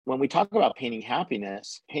when we talk about painting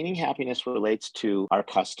happiness relates to our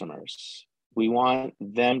customers. We want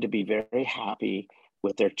them to be very happy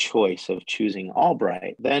with their choice of choosing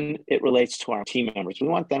Albright. Then it relates to our team members. We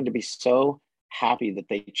want them to be so happy that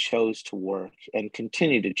they chose to work and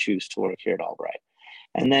continue to choose to work here at Albright.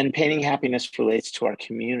 And then painting happiness relates to our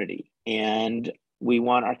community. And we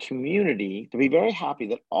want our community to be very happy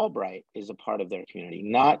that Albright is a part of their community,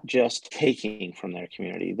 not just taking from their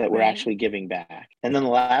community, that we're actually giving back. And then the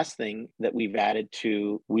last thing that we've added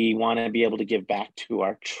to, we want to be able to give back to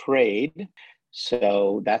our trade.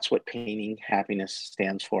 So that's what painting happiness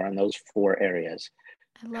stands for in those four areas: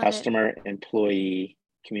 customer, employee,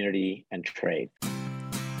 community, and trade.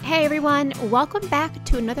 Hey everyone, welcome back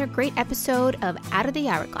to another great episode of Out of the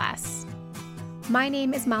Hourglass. My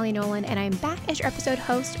name is Molly Nolan, and I'm back as your episode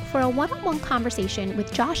host for a one-on-one conversation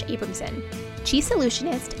with Josh Abramson, Chief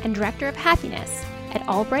Solutionist and Director of Happiness at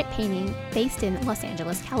Albright Painting, based in Los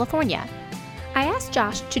Angeles, California. I asked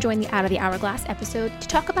Josh to join the Out of the Hourglass episode to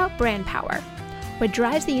talk about brand power, what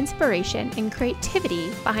drives the inspiration and creativity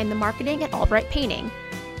behind the marketing at Albright Painting.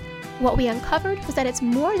 What we uncovered was that it's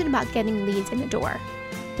more than about getting leads in the door.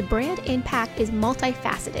 The brand impact is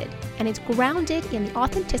multifaceted, and it's grounded in the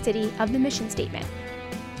authenticity of the mission statement.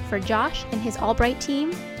 For Josh and his Albright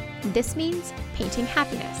team, this means painting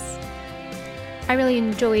happiness. I really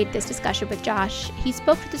enjoyed this discussion with Josh. He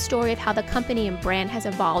spoke to the story of how the company and brand has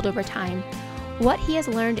evolved over time, what he has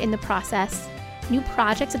learned in the process, new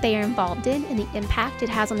projects that they are involved in, and the impact it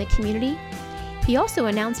has on the community. He also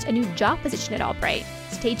announced a new job position at Albright.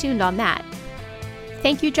 Stay tuned on that.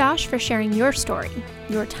 Thank you, Josh, for sharing your story,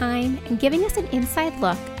 your time, and giving us an inside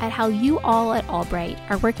look at how you all at Albright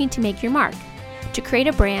are working to make your mark, to create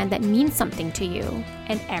a brand that means something to you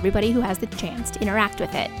and everybody who has the chance to interact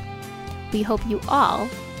with it. We hope you all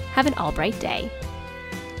have an Albright day.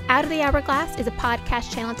 Out of the Hourglass is a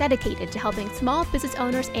podcast channel dedicated to helping small business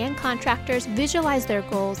owners and contractors visualize their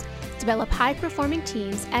goals, develop high-performing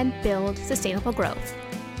teams, and build sustainable growth.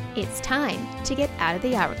 It's time to get out of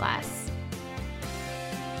the hourglass.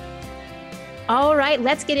 All right,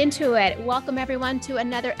 let's get into it. Welcome everyone to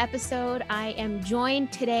another episode. I am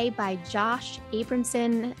joined today by Josh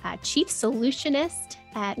Abramson, Chief Solutionist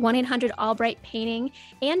at 1-800-ALBRIGHT Painting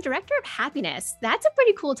and Director of Happiness. That's a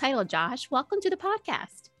pretty cool title, Josh. Welcome to the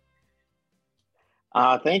podcast.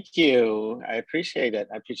 Thank you. I appreciate it.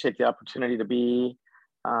 I appreciate the opportunity to be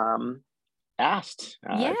asked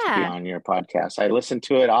to be on your podcast. I listen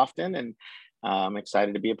to it often, and I'm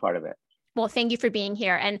excited to be a part of it. Well, thank you for being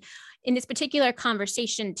here. And in this particular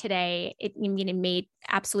conversation today, it made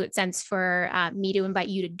absolute sense for me to invite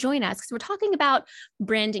you to join us, because we're talking about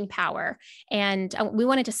branding power. And we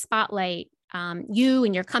wanted to spotlight you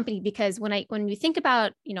and your company, because when we think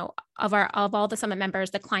about, of all the Summit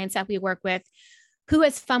members, the clients that we work with, who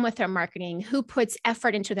has fun with their marketing, who puts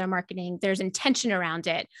effort into their marketing, there's intention around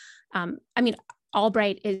it.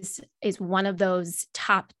 Albright is one of those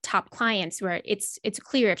top clients where it's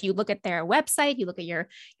clear. If you look at their website, you look at your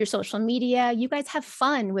social media, you guys have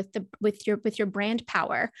fun with your brand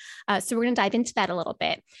power. So we're going to dive into that a little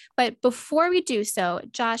bit. But before we do so,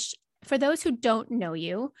 Josh, for those who don't know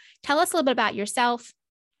you, tell us a little bit about yourself.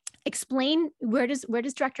 Explain where does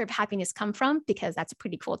Director of Happiness come from, because that's a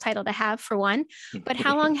pretty cool title to have, for one. But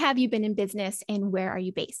how long have you been in business, and where are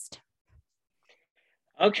you based?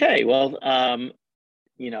 Okay, well,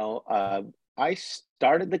 I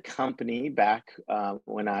started the company back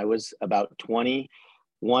when I was about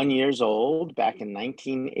 21 years old, back in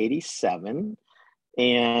 1987.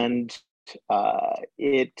 And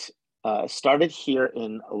it started here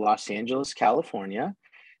in Los Angeles, California.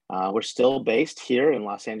 We're still based here in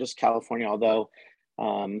Los Angeles, California, although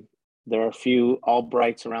there are a few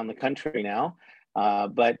Albrights around the country now.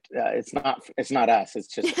 But it's not us.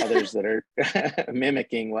 It's just others that are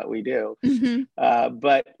mimicking what we do. Mm-hmm.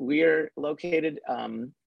 But we're located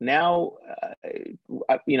now.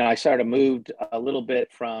 I sort of moved a little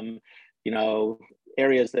bit from,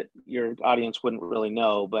 areas that your audience wouldn't really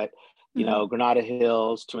know. But Granada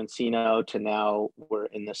Hills to Encino to now we're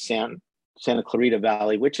in the Santa Clarita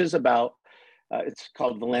Valley, which is about. It's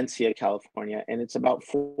called Valencia, California, and it's about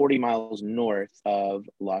 40 miles north of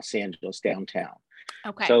Los Angeles downtown.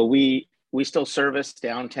 Okay. So we still service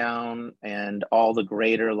downtown and all the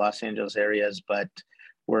greater Los Angeles areas, but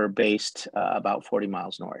we're based about 40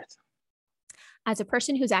 miles north. As a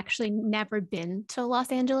person who's actually never been to Los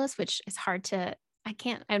Angeles, which is hard to,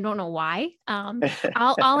 I don't know why.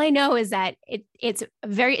 All I know is that it's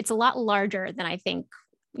a lot larger than I think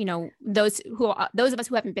those of us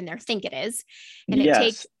who haven't been there think it is. And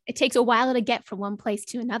it takes a while to get from one place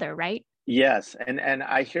to another, right? Yes, and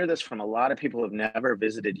I hear this from a lot of people who've never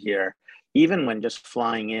visited here. Even when just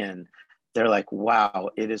flying in, they're like,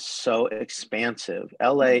 "Wow, it is so expansive.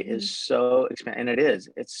 LA is Mhm. so expansive," and it is.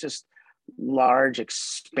 It's just large,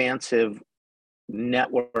 expansive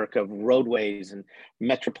network of roadways and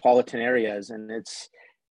metropolitan areas, and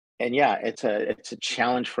yeah, it's a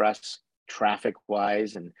challenge for us traffic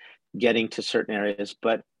wise and getting to certain areas.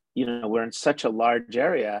 But we're in such a large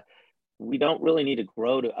area, we don't really need to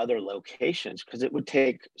grow to other locations because it would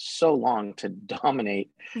take so long to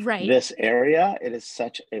dominate Right. this area. It is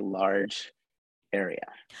such a large area.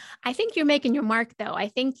 I think you're making your mark though. I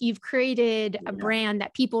think you've created a Yeah. brand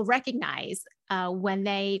that people recognize when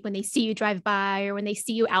they see you drive by or when they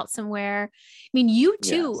see you out somewhere. I mean, you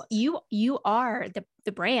too, Yes. you are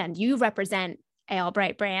the brand. You represent a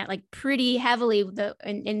Albright brand like pretty heavily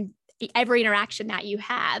in every interaction that you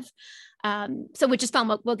have. So which is fun.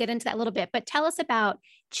 We'll get into that a little bit, but tell us about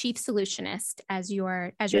Chief Solutionist as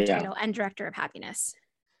your Yeah. title and Director of Happiness.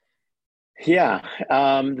 Yeah.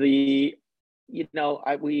 The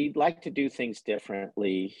we like to do things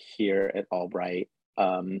differently here at Albright.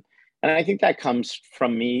 And I think that comes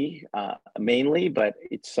from me mainly, but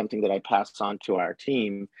it's something that I pass on to our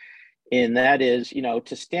team. And that is,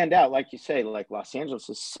 to stand out, like you say, like Los Angeles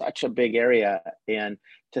is such a big area. And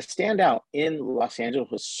to stand out in Los Angeles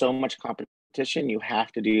with so much competition, you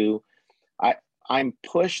have to do, I, I'm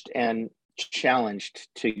pushed and challenged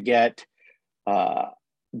uh,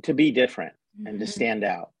 to be different and to Mhm. stand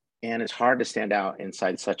out. And it's hard to stand out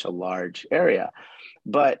inside such a large area.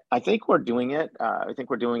 But I think we're doing it. I think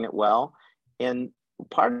we're doing it well. And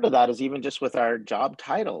part of that is even just with our job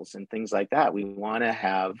titles and things like that. We want to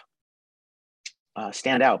have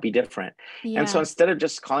stand out, be different. And so Yeah. instead of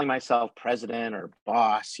just calling myself president or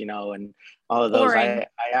boss, and all of those, Boring.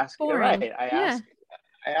 I ask, Boring. right, Yeah.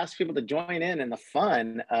 I ask people to join in the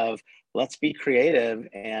fun of let's be creative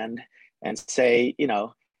and say,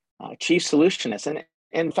 chief solutionist. And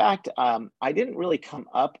in fact, I didn't really come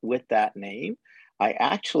up with that name. I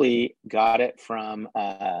actually got it from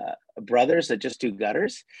brothers that just do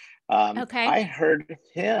gutters. Okay. I heard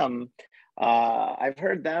him. I've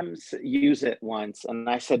heard them use it once, and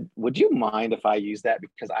I said, "Would you mind if I use that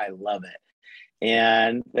because I love it?"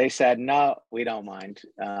 And they said, "No, we don't mind."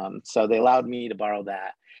 So they allowed me to borrow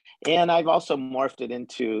that. And I've also morphed it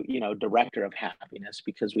into, director of happiness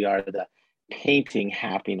because we are the painting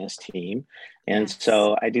happiness team. And Yes.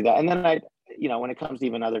 so I do that. And then when it comes to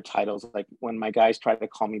even other titles, like when my guys try to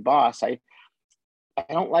call me boss, I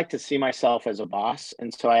don't like to see myself as a boss.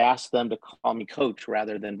 And so I ask them to call me coach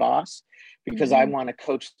rather than boss because I Mhm. want to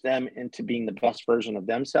coach them into being the best version of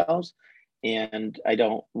themselves. And I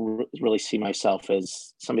don't really see myself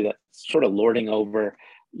as somebody that's sort of lording over,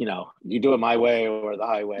 you do it my way or the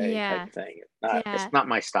highway type Yeah. thing. It's Yeah. not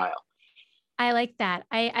my style. I like that.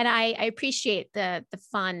 I appreciate the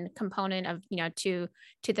fun component of, to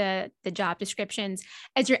the job descriptions.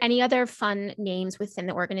 Is there any other fun names within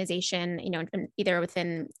the organization, either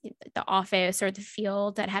within the office or the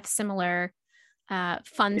field that have similar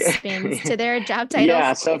fun Yeah. spins to their job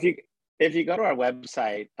Yeah. titles? So if you go to our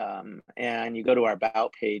website and you go to our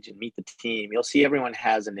about page and meet the team, you'll see everyone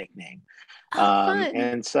has a nickname. Oh, fun.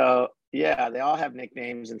 And so, yeah, they all have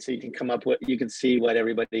nicknames. And so you can see what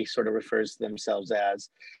everybody sort of refers to themselves as.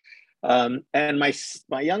 And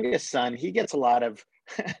my youngest son, he gets a lot of,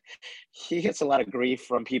 he gets a lot of grief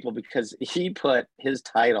from people because he put his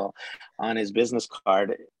title on his business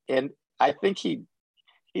card. And I think he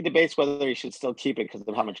debates whether he should still keep it because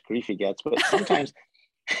of how much grief he gets. But sometimes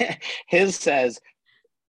his says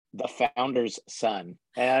the founder's son.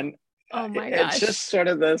 And Oh my it's gosh. just sort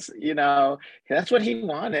of this, that's what he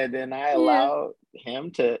wanted. And I Yeah. allow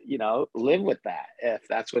him to, live with that if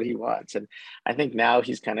that's what he wants. And I think now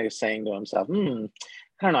he's kind of saying to himself, I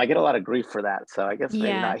don't know, I get a lot of grief for that. So I guess maybe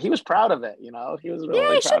Yeah. not. He was proud of it, he was Yeah,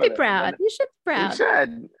 really you should proud be of it. And proud. then You should be he proud.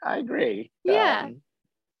 said, I agree. Yeah.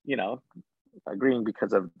 You know, Agreeing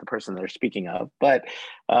because of the person they're speaking of. But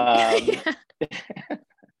um, Yeah.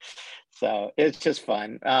 so it's just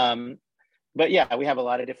fun. But yeah, we have a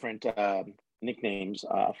lot of different nicknames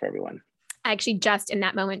for everyone. I actually just in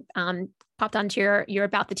that moment popped onto your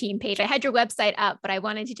about the team page. I had your website up, but I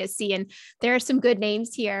wanted to just see, and there are some good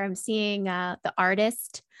names here. I'm seeing the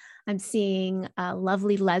artist. I'm seeing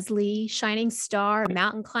lovely Leslie, shining star,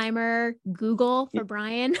 mountain climber, Google for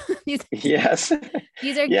Brian. these, Yes.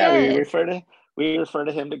 these are Yeah, good. we refer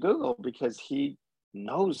to him to Google because he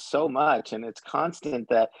knows so much, and it's constant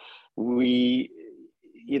that we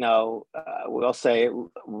we'll say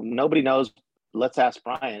nobody knows, let's ask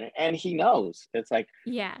Brian, and he knows. It's like,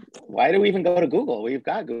 Yeah. why do we even go to Google? We've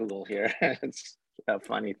got Google here. It's a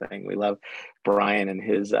funny thing. We love Brian and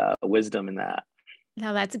his wisdom in that.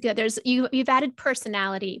 No, that's good. You've added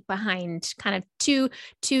personality behind kind of to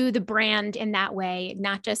the brand in that way,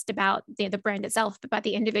 not just about the brand itself, but about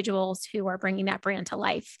the individuals who are bringing that brand to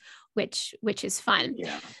life, which is fun.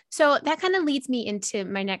 Yeah. So that kind of leads me into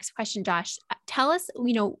my next question, Josh. Tell us,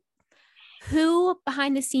 who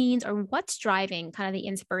behind the scenes or what's driving kind of the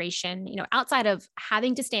inspiration, outside of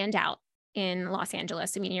having to stand out in Los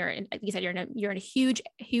Angeles. I mean, like you said, you're in a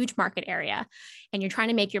huge market area and you're trying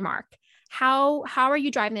to make your mark. How are you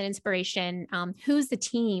driving that inspiration? Who's the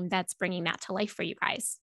team that's bringing that to life for you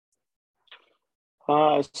guys?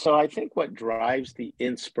 So I think what drives the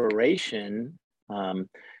inspiration,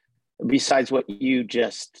 besides what you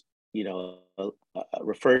just,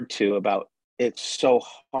 referred to about it's so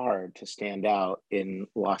hard to stand out in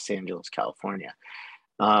Los Angeles, California.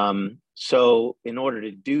 So in order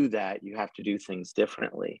to do that, you have to do things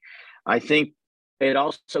differently. I think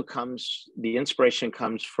the inspiration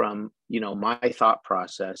comes from, my thought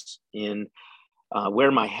process in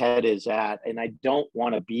where my head is at. And I don't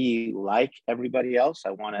want to be like everybody else.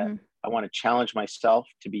 I want to challenge myself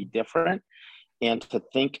to be different and to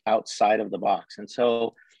think outside of the box. And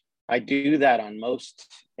so I do that on most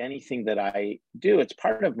anything that I do. It's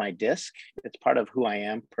part of my disc. It's part of who I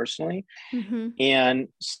am personally. Mm-hmm. And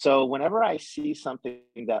so whenever I see something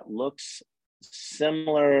that looks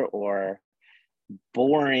similar or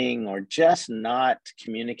boring or just not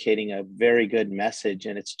communicating a very good message,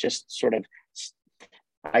 and it's just sort of,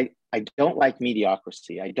 I don't like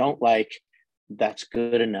mediocrity. I don't like that's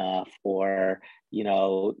good enough, or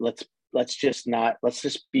let's just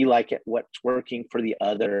be like it, what's working for the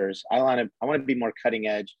others. I want to be more cutting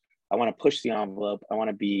edge. I want to push the envelope. I want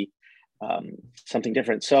to be something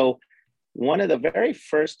different. So one of the very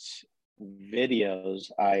first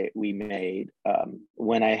videos we made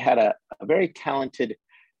when I had a very talented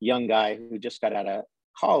young guy who just got out of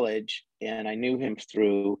college, and I knew him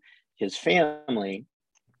through his family.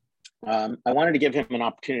 I wanted to give him an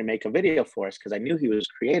opportunity to make a video for us because I knew he was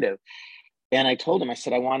creative. And I told him, I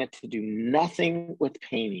said, I wanted to do nothing with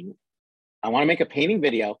painting. I want to make a painting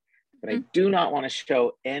video, but I do not want to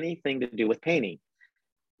show anything to do with painting.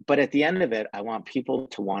 But at the end of it, I want people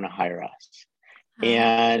to want to hire us.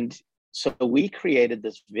 And so we created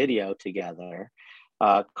this video together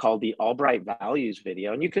called the Albright Values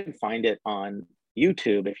video. And you can find it on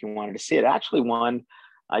YouTube if you wanted to see it. It actually won,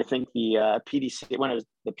 I think, the PDCA, when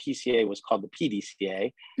the PCA was called the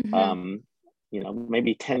PDCA. Mm-hmm.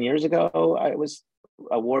 Maybe 10 years ago, I was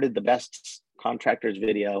awarded the best contractors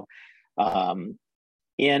video. And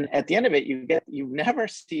at the end of it, you never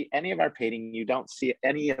see any of our painting. You don't see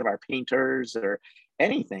any of our painters or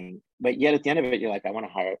anything. But yet at the end of it, you're like, I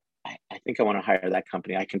think I want to hire that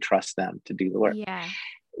company. I can trust them to do the work. Yeah.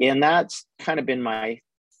 And that's kind of been my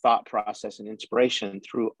thought process and inspiration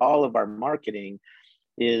through all of our marketing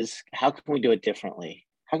is how can we do it differently?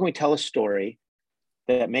 How can we tell a story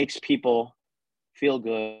that makes people feel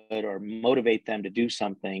good or motivate them to do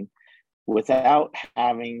something without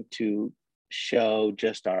having to show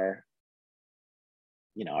just our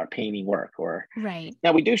painting work? Or right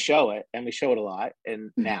now we do show it, and we show it a lot,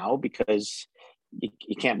 and now because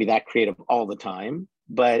you can't be that creative all the time,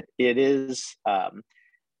 but it is our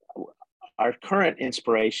current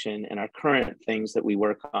inspiration and our current things that we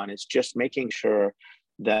work on is just making sure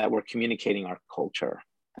that we're communicating our culture.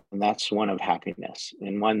 And that's one of happiness,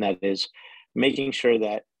 and one that is making sure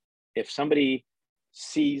that if somebody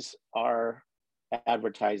sees our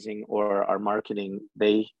advertising or our marketing,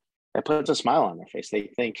 it puts a smile on their face. They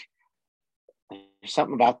think there's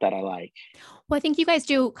something about that I like. Well, I think you guys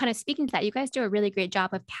do, kind of speaking to that, you guys do a really great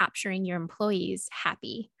job of capturing your employees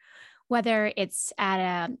happy, whether it's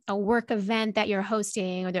at a work event that you're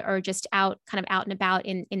hosting or just out and about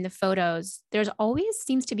in the photos. There's always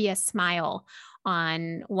seems to be a smile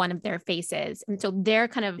on one of their faces. And so they're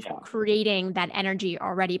kind of creating that energy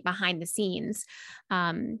already behind the scenes.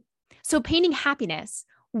 So painting happiness,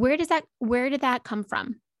 where did that come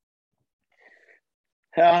from?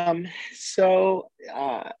 To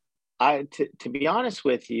be honest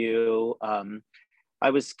with you, I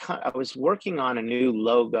was working on a new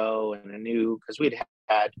logo and because we'd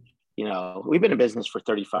had, we've been in business for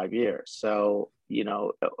 35 years. So,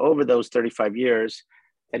 over those 35 years,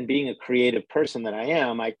 and being a creative person that I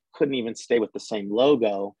am, I couldn't even stay with the same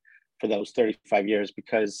logo for those 35 years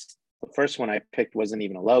because the first one I picked wasn't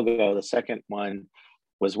even a logo. The second one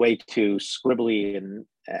was way too scribbly,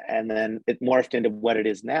 and then it morphed into what it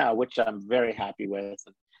is now, which I'm very happy with.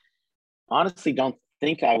 And honestly, don't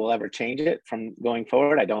think I will ever change it from going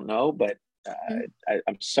forward. I don't know, but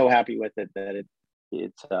I'm so happy with it that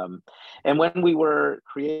And when we were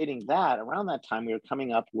creating that, around that time, we were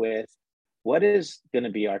coming up with what is going to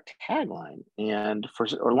be our tagline. And for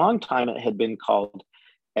a long time, it had been called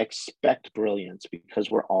Expect Brilliance, because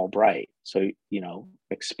we're all bright. So,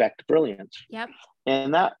 expect brilliance. Yep.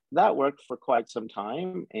 And that worked for quite some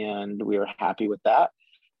time, and we were happy with that.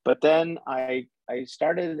 But then I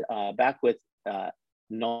started back with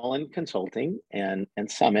Nolan Consulting and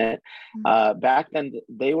Summit. Back then,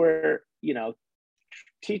 they were,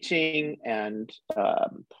 teaching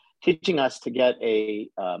us to get a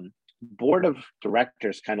board of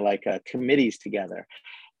directors, kind of like committees together.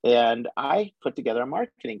 And I put together a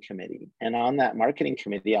marketing committee. And on that marketing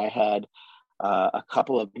committee, I had a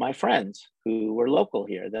couple of my friends who were local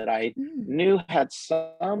here that I knew had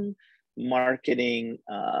some marketing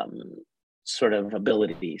sort of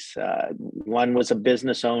abilities. One was a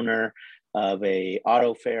business owner of a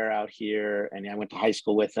auto fair out here, and I went to high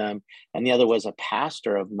school with him. And the other was a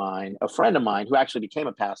pastor of mine, a friend of mine who actually became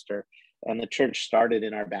a pastor, and the church started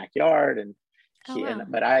in our backyard. And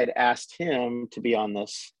but I had asked him to be on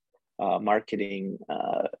this marketing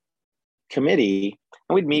committee,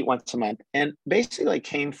 and we'd meet once a month. And basically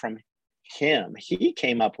came from him. He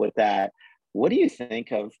came up with that. What do you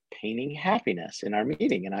think of painting happiness in our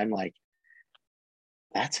meeting? And I'm like,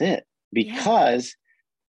 that's it. Because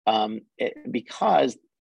because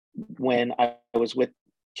when I was with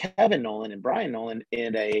Kevin Nolan and Brian Nolan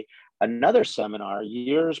in another seminar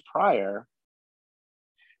years prior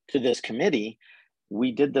to this committee,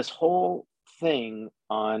 we did this whole thing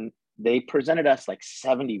on, they presented us like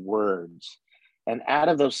 70 words. And out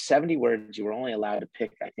of those 70 words, you were only allowed to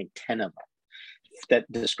pick, I think, 10 of them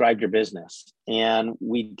that described your business. And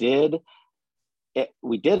we did it,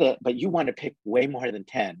 but you wanted to pick way more than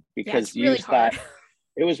 10, because you thought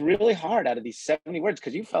it was really hard out of these 70 words,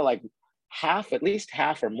 because you felt like at least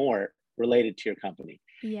half or more related to your company.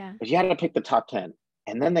 Yeah. But you had to pick the top 10.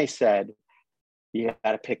 And then they said, you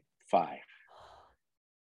got to pick 5.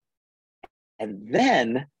 And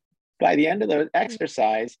then by the end of the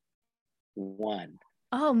exercise, 1.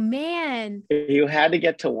 Oh, man. You had to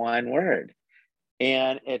get to 1 word.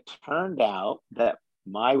 And it turned out that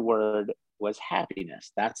my word was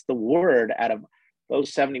happiness. That's the word out of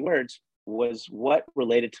those 70 words, was what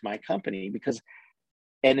related to my company.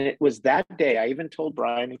 And it was that day, I even told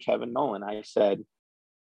Brian and Kevin Nolan, I said,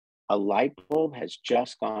 a light bulb has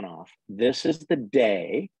just gone off. This is the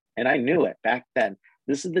day, and I knew it back then,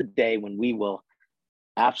 this is the day when we will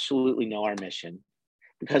absolutely know our mission.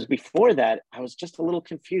 Because before that, I was just a little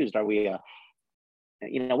confused. Are we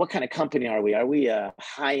what kind of company are we? Are we a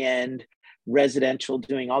high-end residential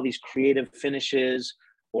doing all these creative finishes?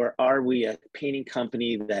 Or are we a painting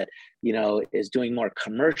company that, is doing more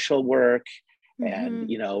commercial work and,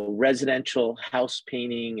 residential house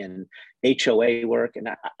painting and HOA work? And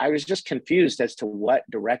I was just confused as to what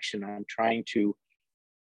direction I'm trying to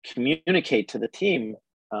communicate to the team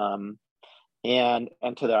and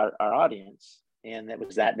to our audience. And that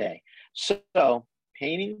was that day. So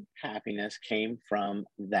painting happiness came from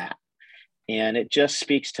that. And it just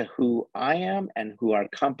speaks to who I am and who our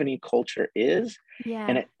company culture is.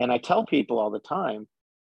 Yeah. And I tell people all the time,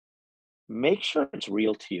 make sure it's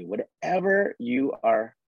real to you. Whatever you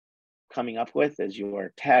are coming up with as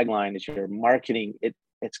your tagline, as your marketing,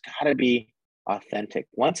 it's got to be authentic.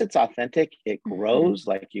 Once it's authentic, it grows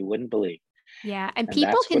like you wouldn't believe. Yeah. And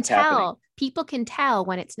people can tell. People can tell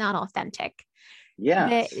when it's not authentic.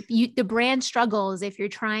 Yeah. The brand struggles if you're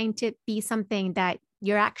trying to be something that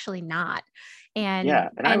you're actually not. And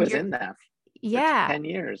I was in that for 10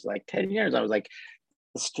 years. Like 10 years, I was like,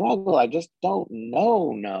 the struggle, I just don't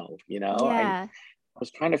know. I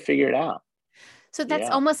was trying to figure it out. So that's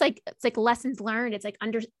almost like, it's like lessons learned. It's like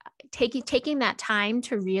taking that time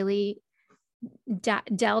to really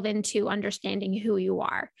delve into understanding who you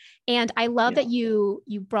are. And I love that you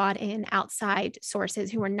brought in outside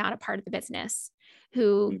sources who were not a part of the business,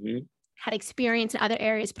 who had experience in other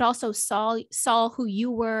areas, but also saw who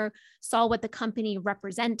you were, saw what the company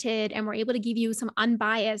represented, and were able to give you some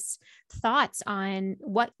unbiased thoughts on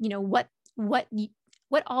what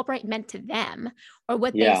Allbright meant to them, or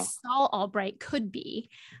what they saw Allbright could be.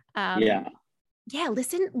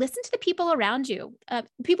 Listen to the people around you,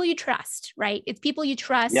 people you trust, right? It's people you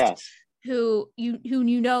trust who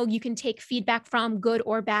you can take feedback from, good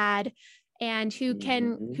or bad, and who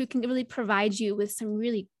can really provide you with some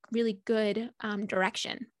really, really good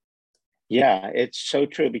direction. Yeah, it's so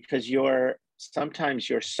true, because sometimes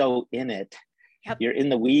you're so in it. You're in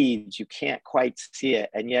the weeds, you can't quite see it.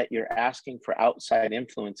 And yet you're asking for outside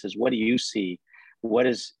influences. What do you see? What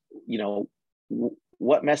is,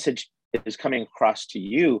 what message is coming across to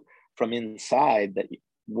you from inside that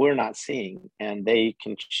we're not seeing, and they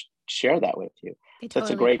can share that with you. They That's a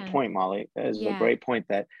totally great can. point, Molly. That is a Yeah. great point,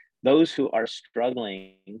 that those who are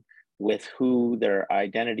struggling with who their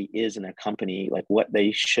identity is in their company, like what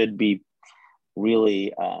they should be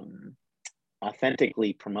really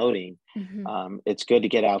authentically promoting, it's good to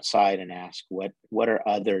get outside and ask what are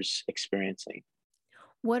others experiencing.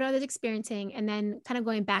 What are others experiencing? And then kind of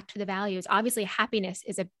going back to the values, obviously happiness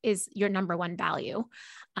is your number one value.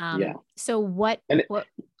 Yeah. So what and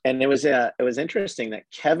it was interesting that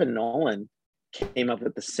Kevin Nolan came up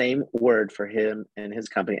with the same word for him and his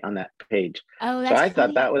company on that page. Oh, so I funny.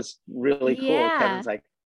 thought that was really cool. Yeah. Kevin's like,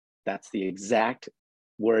 that's the exact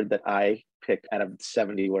word that I picked out of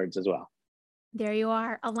 70 words as well. There you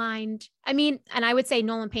are, aligned. I mean, and I would say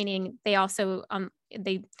Nolan Painting, they also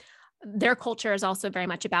their culture is also very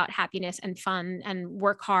much about happiness and fun and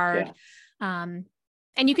work hard. Yeah.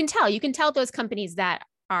 And you can tell those companies that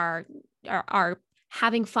are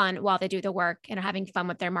having fun while they do the work and are having fun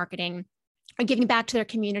with their marketing, are giving back to their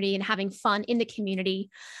community and having fun in the community.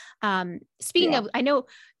 Speaking of, I know,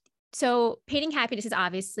 so Painting Happiness is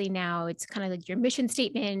obviously now, it's kind of like your mission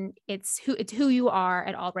statement. It's who you are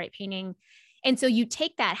at Albright Painting. And so you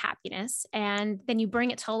take that happiness and then you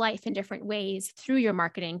bring it to life in different ways through your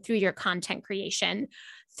marketing, through your content creation,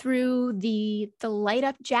 through the light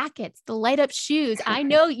up jackets, the light up shoes. I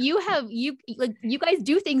know you guys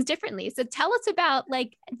do things differently. So tell us about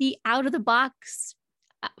like the out of the box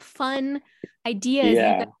fun ideas you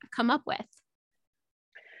guys come up with.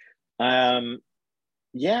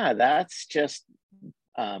 Yeah, that's just,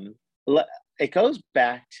 it goes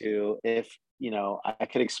back to, if, I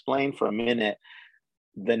could explain for a minute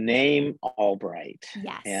the name Albright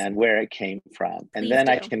and where it came from. And then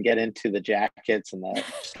I can get into the jackets and the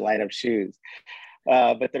light up shoes.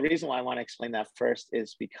 But the reason why I want to explain that first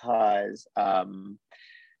is because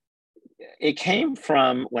it came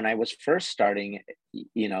from when I was first starting,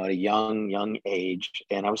 at a young age,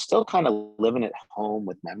 and I was still kind of living at home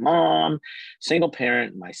with my mom, single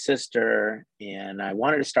parent, my sister, and I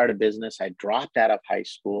wanted to start a business. I dropped out of high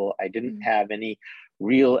school. I didn't have any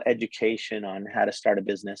real education on how to start a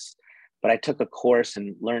business, but I took a course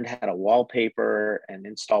and learned how to wallpaper and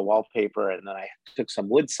install wallpaper. And then I took some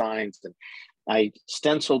wood signs and I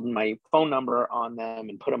stenciled my phone number on them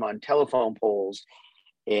and put them on telephone poles.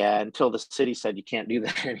 And until the city said you can't do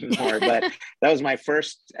that anymore. But that was my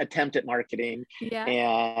first attempt at marketing. Yeah.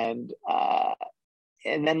 And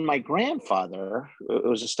then my grandfather, it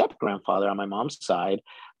was a step grandfather on my mom's side,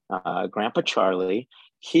 Grandpa Charlie,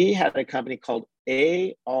 he had a company called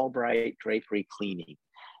A. Albright Drapery Cleaning.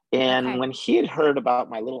 And when he had heard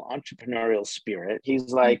about my little entrepreneurial spirit,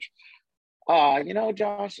 he's like,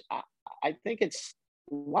 Josh, I think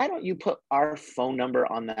why don't you put our phone number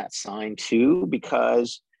on that sign too?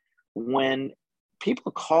 Because when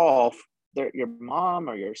people call, your mom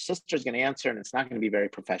or your sister's going to answer and it's not going to be very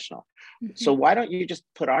professional. So why don't you just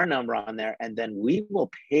put our number on there and then we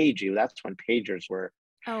will page you? That's when pagers were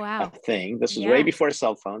a thing. This was way before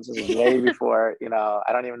cell phones. This is way before,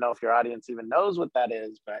 I don't even know if your audience even knows what that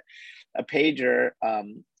is, but a pager.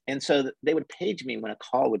 And so they would page me when a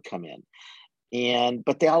call would come in.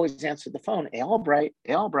 But they always answered the phone, A.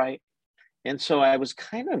 Albright. And so I was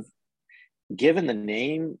kind of given the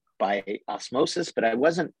name by osmosis, but I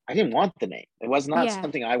didn't want the name. It was not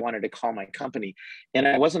something I wanted to call my company. And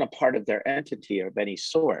I wasn't a part of their entity of any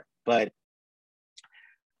sort, but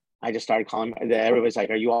I just started calling, everybody's like,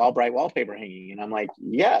 are you Albright wallpaper hanging? And I'm like,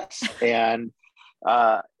 yes. And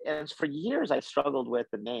for years I struggled with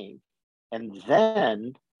the name. And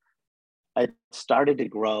then it started to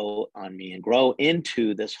grow on me and grow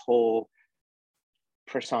into this whole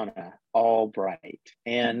persona, Albright.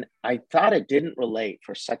 And I thought it didn't relate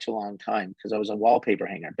for such a long time because I was a wallpaper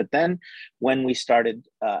hanger. But then when we started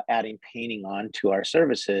adding painting onto our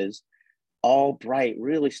services, Albright I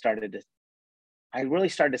really started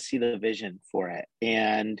to see the vision for it.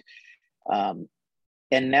 And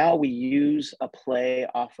now we use a play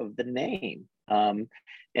off of the name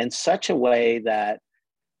in such a way that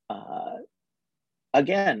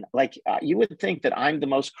again, you would think that I'm the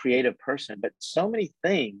most creative person, but so many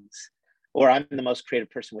things, or I'm the most creative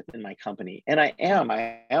person within my company. And I am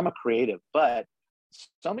a creative, but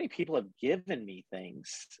so many people have given me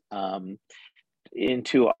things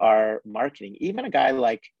into our marketing. Even a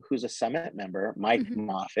guy who's a Summit member, Mike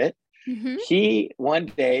Moffitt, he one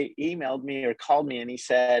day emailed me or called me and he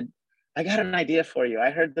said, I got an idea for you.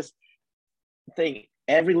 I heard this thing,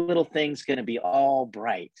 every little thing's going to be all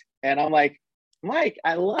bright. And I'm like, Mike,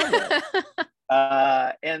 I love it.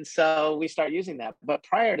 And so we start using that. But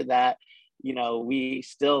prior to that, we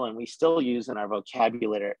still use in our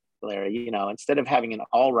vocabulary Larry, instead of having an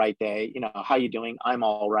all right day, how you doing? I'm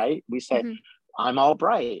all right. We say, Mm-hmm. I'm all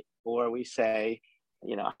bright. Or we say,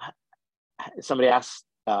 somebody asks,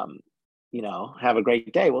 have a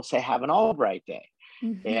great day. We'll say, have an all bright day.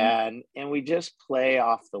 Mm-hmm. And we just play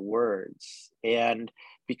off the words. And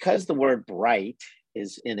because the word bright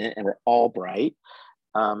is in it and we're all bright,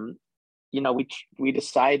 we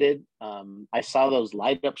decided, I saw those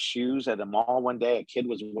light up shoes at the mall one day. A kid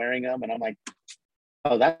was wearing them and I'm like,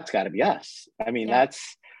 oh, that's got to be us. I mean,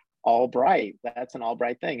 that's all bright. That's an all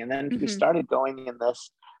bright thing. And then we started going in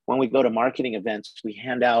this, when we go to marketing events, we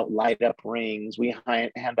hand out light up rings. We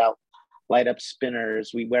hand out light up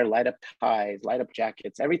spinners. We wear light up ties, light up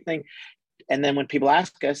jackets, everything. And then when people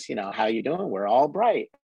ask us, how you doing? We're all bright.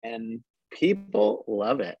 And people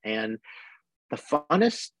love it. And the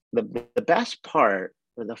funnest, the best part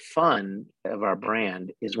or the fun of our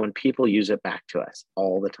brand is when people use it back to us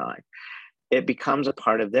all the time. It becomes a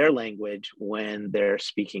part of their language when they're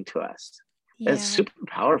speaking to us. Yeah. It's super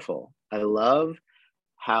powerful. I love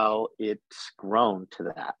how it's grown to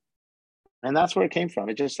that. And that's where it came from.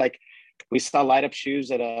 It just like, we saw light up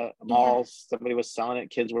shoes at a mall. Yeah. Somebody was selling it.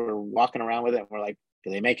 Kids were walking around with it. And we're like,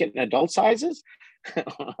 do they make it in adult sizes?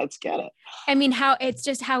 Let's get it. I mean, how it's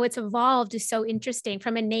evolved is so interesting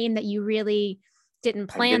from a name that you really didn't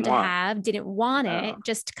plan to have, didn't want it,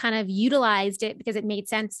 just kind of utilized it because it made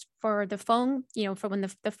sense for the phone, for when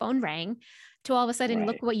the phone rang, to all of a sudden,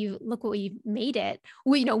 look what you made it.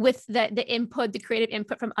 With the creative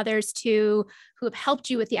input from others who have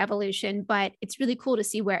helped you with the evolution, but it's really cool to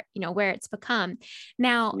see where it's become.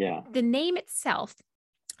 Now, the name itself,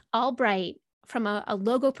 All Bright, from a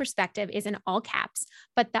logo perspective, is in all caps,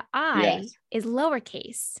 but the I is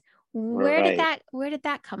lowercase. Where did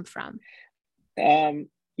that come from?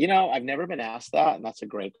 I've never been asked that, and that's a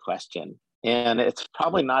great question. And it's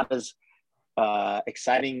probably not as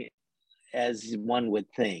exciting as one would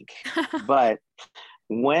think. But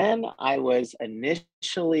when I was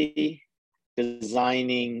initially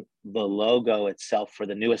designing the logo itself for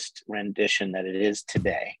the newest rendition that it is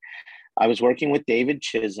today, I was working with David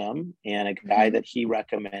Chisholm and a guy that he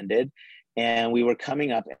recommended, and we were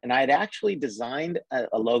coming up, and I had actually designed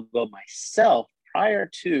a logo myself prior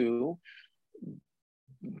to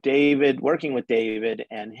working with David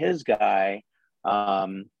and his guy.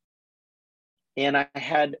 And I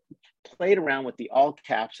had played around with the all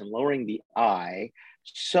caps and lowering the I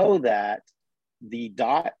so that the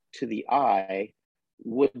dot to the I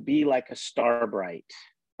would be like a star bright.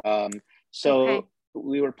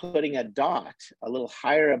 We were putting a dot a little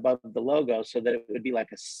higher above the logo so that it would be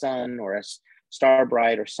like a sun or a star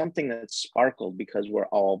bright or something that sparkled because we're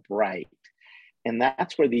all bright. And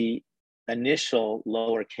that's where the initial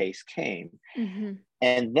lowercase came.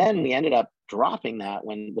 And then we ended up dropping that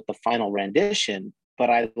with the final rendition, but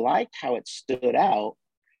I liked how it stood out.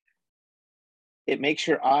 It makes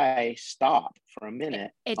your eye stop for a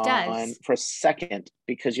minute. It does. For a second,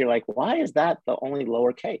 because you're like, why is that the only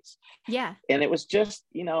lowercase? Yeah. And it was just,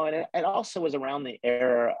 and it also was around the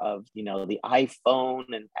era of, the iPhone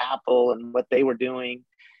and Apple and what they were doing.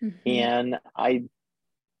 And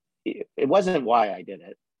it wasn't why I did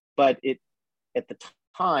it, but at the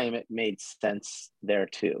time it made sense there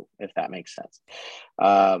too, if that makes sense.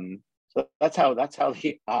 So that's how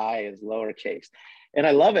the I is lowercase. And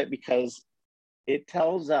I love it because it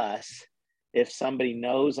tells us if somebody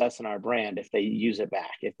knows us and our brand, if they use it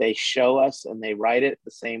back, if they show us and they write it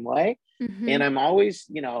the same way. And I'm always,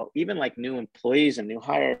 even like new employees and new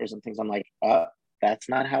hires and things, I'm like, that's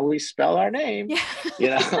not how we spell our name.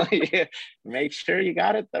 Make sure you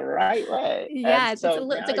got it the right way. Yeah, it's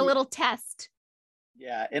like a little test.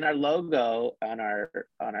 Yeah, in our logo on our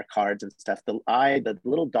cards and stuff, the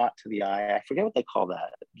little dot to the I forget what they call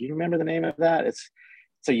that. Do you remember the name of that? It's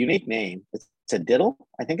a unique name. It's a diddle.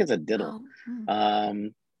 I think it's a diddle.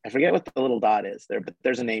 I forget what the little dot is there, but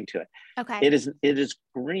there's a name to it. Okay. It is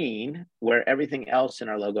green where everything else in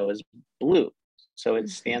our logo is blue. So it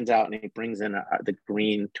stands out and it brings in the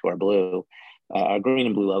green to our blue, our green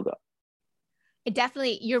and blue logo. It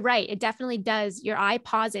definitely, you're right. It definitely does. Your eye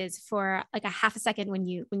pauses for like a half a second when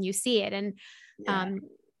you see it. And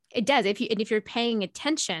it does. If you're paying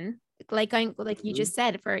attention, like you just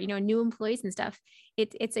said, for, new employees and stuff,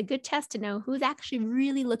 it's a good test to know who's actually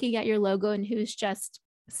really looking at your logo and who's just,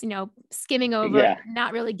 skimming over,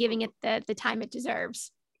 not really giving it the time it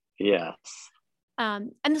deserves. Yes.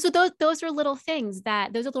 And so those are little things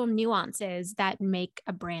those are little nuances that make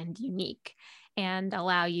a brand unique and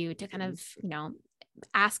allow you to kind of,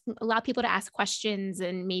 allow people to ask questions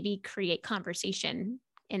and maybe create conversation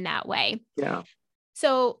in that way. Yeah.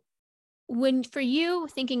 So when for you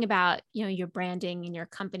thinking about, your branding and your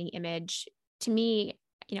company image, to me,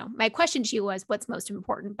 my question to you was what's most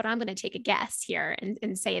important, but I'm going to take a guess here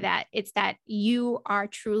and say that it's that you are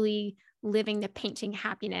truly living the painting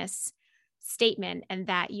happiness statement, and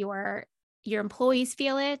that your employees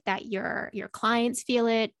feel it, that your clients feel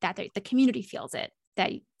it, that the community feels it,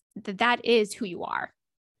 that is who you are.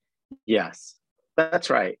 Yes, that's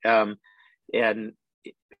right. And,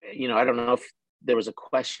 I don't know if there was a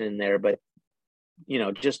question in there, but,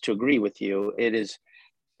 just to agree with you, it is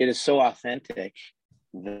so authentic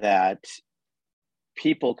that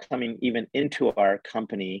people coming even into our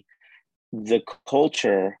company, the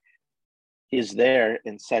culture is there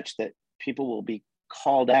in such that people will be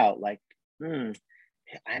called out like,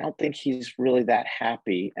 I don't think he's really that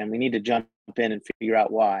happy, and we need to jump in and figure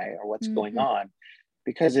out why or what's going on,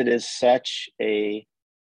 because it is such a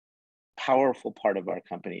powerful part of our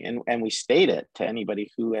company. And we state it to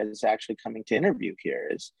anybody who is actually coming to interview here,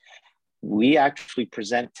 is we actually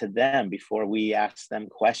present to them before we ask them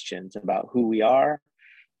questions about who we are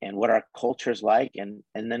and what our culture is like. And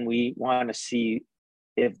then we want to see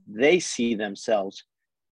if they see themselves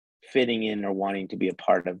fitting in or wanting to be a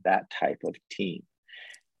part of that type of team,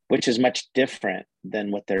 which is much different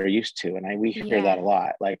than what they're used to. And we hear that a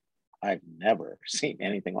lot. Like, I've never seen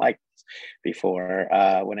anything like this before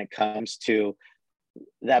when it comes to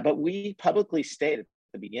that. But we publicly state at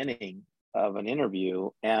the beginning of an interview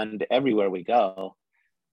and everywhere we go,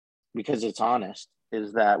 because it's honest,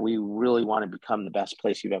 is that we really want to become the best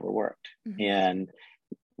place you've ever worked. And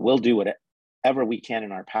we'll do whatever we can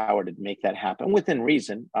in our power to make that happen within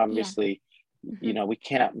reason. Obviously, we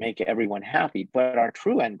can't make everyone happy, but our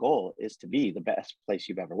true end goal is to be the best place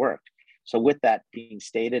you've ever worked. So with that being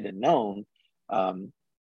stated and known,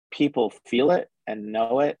 people feel it and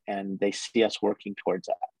know it, and they see us working towards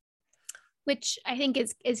that. Which I think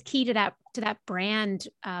is key to that brand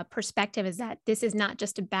perspective, is that this is not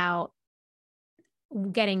just about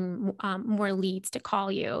getting more leads to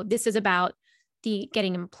call you. This is about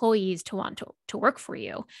getting employees to want to work for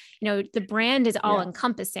you. The brand is all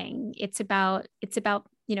encompassing. It's about it's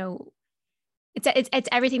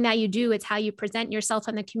everything that you do. It's how you present yourself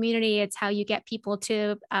in the community. It's how you get people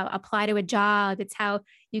to apply to a job. It's how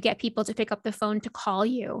you get people to pick up the phone to call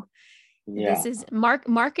you. This is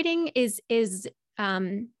marketing is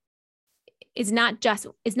not just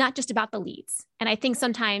about the leads. And I think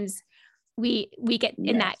sometimes we get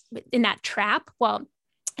in that trap. Well,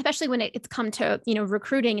 especially when it's come to,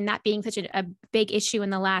 recruiting and that being such a big issue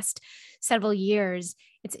in the last several years.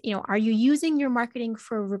 It's, are you using your marketing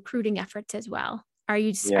for recruiting efforts as well? Are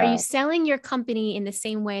you selling your company in the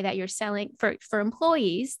same way that you're selling for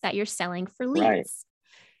employees, that you're selling for leads?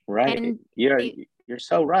 Right. And you're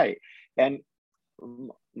so right. And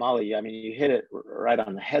Molly, I mean, you hit it right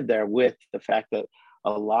on the head there with the fact that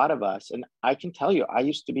a lot of us, and I can tell you, I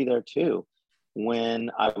used to be there too.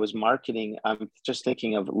 When I was marketing, I'm just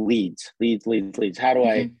thinking of leads. How do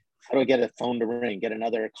I get a phone to ring, get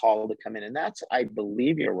another call to come in? And that's, I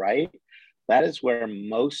believe you're right. That is where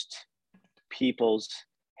most people's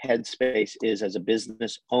headspace is as a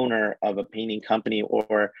business owner of a painting company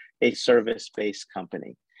or a service-based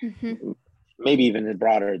company. Maybe even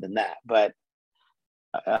broader than that. But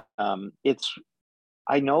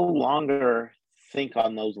I no longer think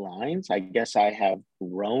on those lines. I guess I have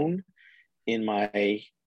grown in my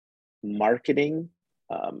marketing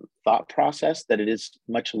thought process, that it is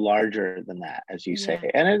much larger than that, as you say.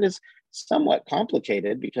 And it is somewhat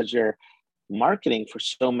complicated because you're marketing for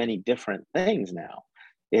so many different things now.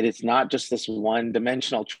 It is not just this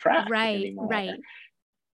one-dimensional track anymore. Right.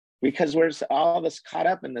 Because we're all of us caught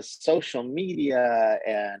up in the social media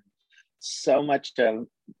and so much of,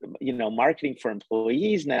 marketing for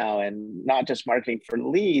employees now, and not just marketing for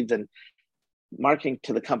leads, and marketing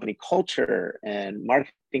to the company culture and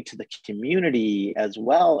marketing to the community, as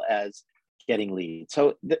well as getting leads.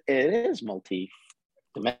 So it is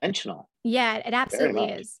multi-dimensional. Yeah, it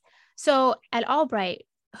absolutely is. So at Albright,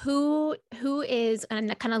 who is, and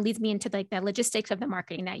that kind of leads me into like the logistics of the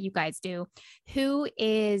marketing that you guys do, who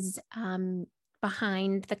is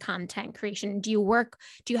behind the content creation? Do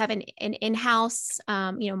you have an in-house,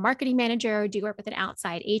 marketing manager? Or do you work with an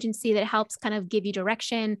outside agency that helps kind of give you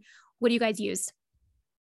direction? What do you guys use?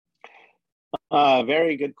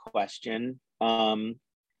 Very good question.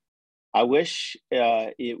 I wish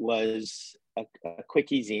it was a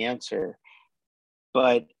quick, easy answer,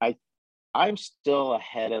 but I'm still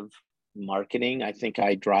ahead of marketing. I think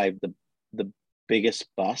I drive the biggest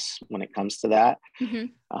bus when it comes to that.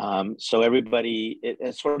 So everybody,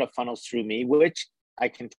 it sort of funnels through me, which I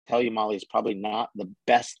can tell you, Molly, is probably not the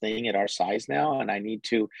best thing at our size now. And I need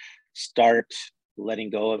to start letting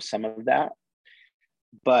go of some of that.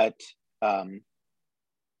 But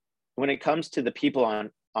when it comes to the people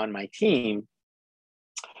on my team,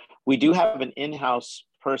 we do have an in-house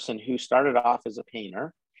person who started off as a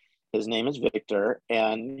painter. His name is Victor,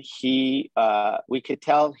 and we could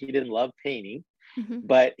tell he didn't love painting,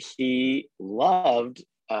 but he loved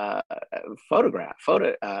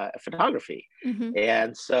photography.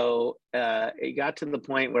 And so it got to the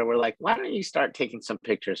point where we're like, why don't you start taking some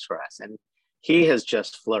pictures for us? And he has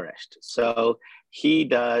just flourished. So he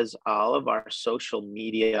does all of our social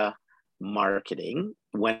media marketing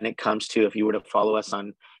when it comes to, if you were to follow us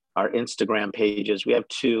on our Instagram pages, we have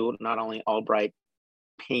two, not only Albright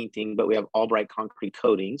Painting, but we have Albright Concrete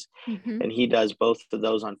Coatings. And he does both of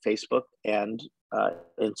those on Facebook and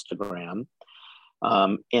Instagram.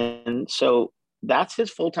 And so that's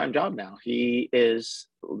his full-time job now. He is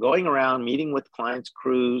going around meeting with clients,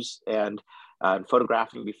 crews, and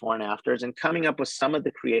photographing before and afters and coming up with some of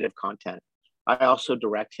the creative content. I also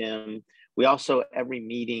direct him. We also, every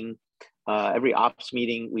meeting, every ops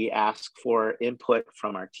meeting, we ask for input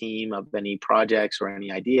from our team of any projects or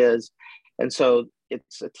any ideas. And so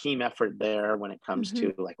it's a team effort there when it comes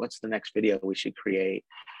to like, what's the next video we should create?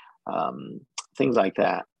 Things like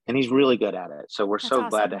that. And he's really good at it. So we're so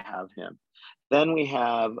glad to have him. Then we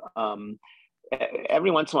have,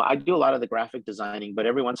 every once in a while, I do a lot of the graphic designing, but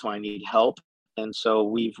every once in a while I need help. And so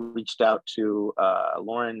we've reached out to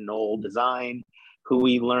Lauren Knoll Design, who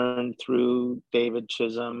we learned through David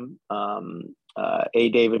Chisholm,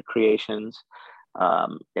 David Creations.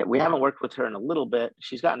 We haven't worked with her in a little bit.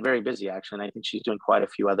 She's gotten very busy, actually, and I think she's doing quite a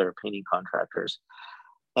few other painting contractors.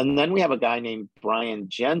 And then we have a guy named Brian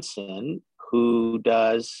Jensen, who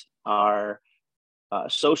does our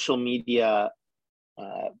social media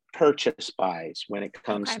purchase buys when it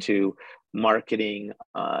comes to marketing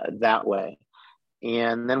that way.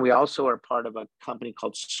 And then we also are part of a company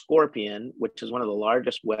called Scorpion, which is one of the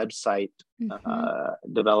largest website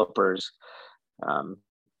developers,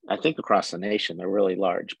 I think, across the nation. They're really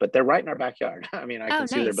large, but they're right in our backyard. I mean, I can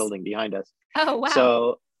see their building behind us. Oh, wow.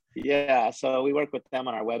 So, yeah, so we work with them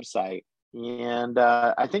on our website. And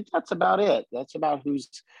I think that's about it. That's about who's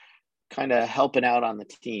kind of helping out on the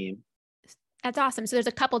team. That's awesome. So there's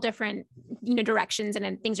a couple different, directions and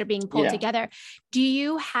then things are being pulled together. Do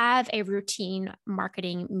you have a routine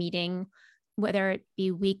marketing meeting, whether it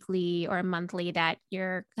be weekly or monthly, that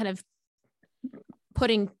you're kind of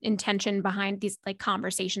putting intention behind these like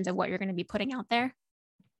conversations of what you're going to be putting out there?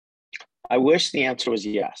 I wish the answer was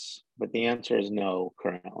yes, but the answer is no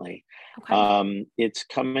currently. It's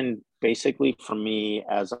coming basically for me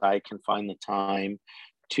as I can find the time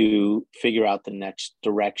to figure out the next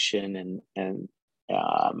direction and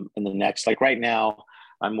the next, like right now,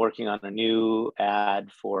 I'm working on a new ad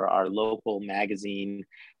for our local magazine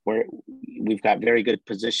where we've got very good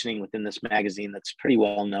positioning within this magazine that's pretty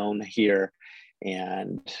well known here.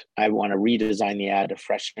 And I want to redesign the ad to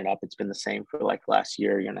freshen it up. It's been the same for like last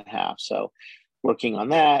year and a half. So working on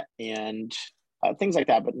that and things like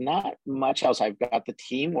that, but not much else. I've got the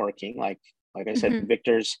team working, like I said,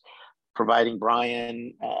 Victor's providing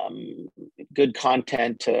Brian good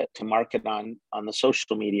content to market on the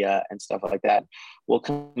social media and stuff like that. We'll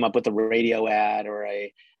come up with a radio ad or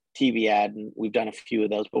a TV ad, and we've done a few of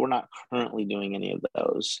those, but we're not currently doing any of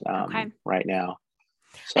those right now.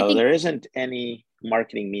 So there isn't any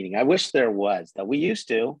marketing meeting. I wish there was, though. We used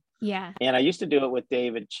to. Yeah. And I used to do it with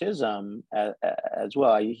David Chisholm as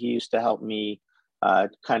well. He used to help me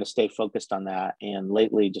kind of stay focused on that. And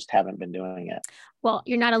lately just haven't been doing it. Well,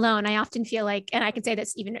 you're not alone. I often feel like, and I can say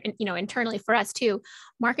this even, internally for us too,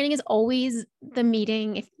 marketing is always the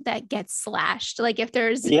meeting that gets slashed. Like if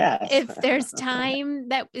there's time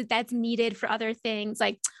that's needed for other things,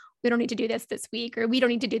 like we don't need to do this week, or we don't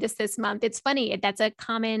need to do this month. It's funny. That's a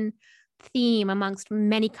common theme amongst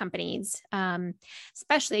many companies,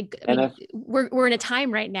 especially we're in a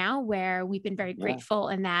time right now where we've been very grateful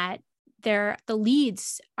in that the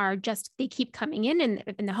leads are they keep coming in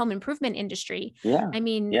the home improvement industry. Yeah. I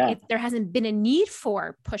mean, there hasn't been a need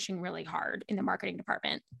for pushing really hard in the marketing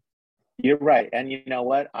department. You're right. And you know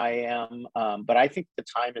what? I am, but I think the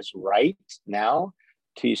time is right now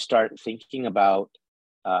to start thinking about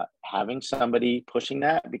having somebody pushing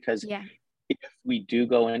that, because if we do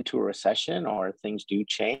go into a recession or things do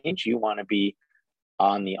change, you want to be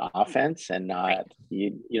on the offense and not,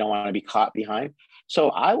 you don't want to be caught behind. So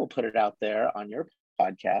I will put it out there on your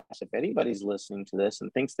podcast. If anybody's listening to this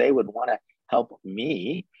and thinks they would want to help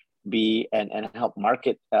me be and help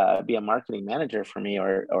market, be a marketing manager for me,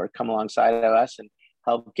 or come alongside of us and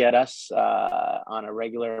help get us on a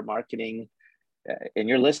regular marketing and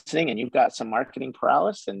you're listening and you've got some marketing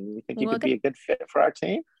prowess and you think you could be a good fit for our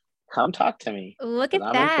team, come talk to me. Look at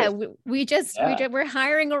I'm that. interested. We're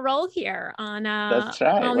hiring a role here on That's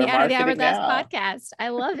right. on We're the Out of the marketing Hourglass now. podcast. I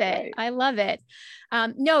love That's it. right. I love it.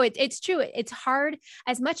 No, it's true. It's hard,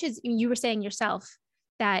 as much as you were saying yourself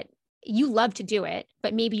that you love to do it,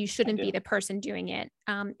 but maybe you shouldn't be the person doing it.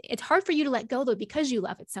 It's hard for you to let go though, because you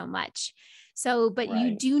love it so much. So, but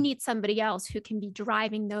you do need somebody else who can be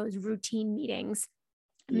driving those routine meetings,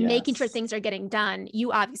 making sure things are getting done.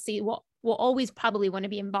 You obviously will always probably want to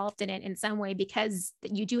be involved in it in some way because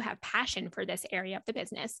you do have passion for this area of the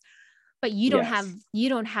business, but you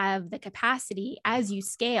don't have the capacity as you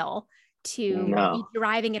scale to be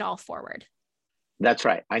driving it all forward. That's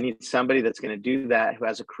right. I need somebody that's going to do that, who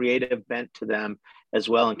has a creative bent to them as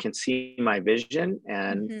well and can see my vision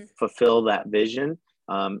and fulfill that vision,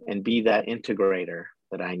 and be that integrator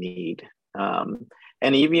that I need.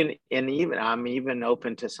 And even I'm even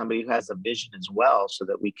open to somebody who has a vision as well, so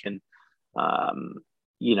that we can,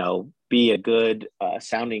 be a good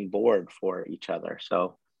sounding board for each other.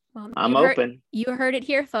 So I'm open. You heard it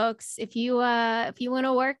here, folks. If you want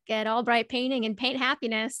to work at Albright Painting and paint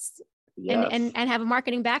happiness, and have a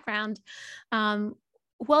marketing background,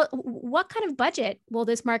 well, what kind of budget will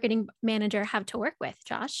this marketing manager have to work with,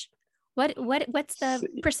 Josh? What's the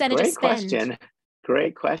percentage of spend?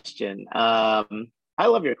 Great question. I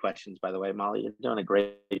love your questions, by the way, Molly. You're doing a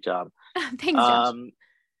great job. Thanks, Josh.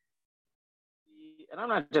 And I'm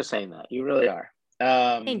not just saying that. You really are.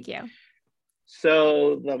 Thank you.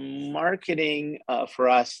 So the marketing for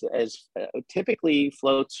us is typically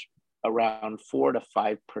floats around 4 to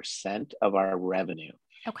 5% of our revenue.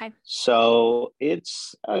 Okay. So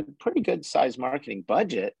it's a pretty good size marketing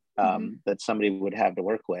budget that somebody would have to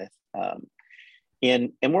work with.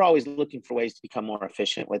 And we're always looking for ways to become more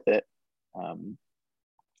efficient with it,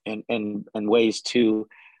 and ways to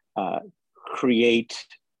create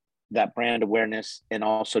that brand awareness and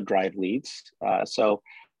also drive leads. So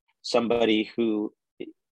somebody who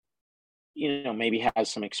maybe has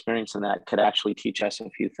some experience in that could actually teach us a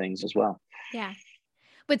few things as well. Yeah.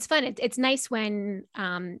 But it's fun. It's nice when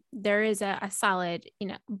there is a solid,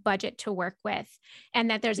 budget to work with, and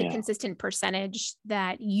that there's a consistent percentage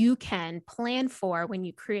that you can plan for when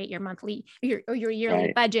you create your monthly or your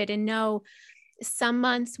yearly budget, and know some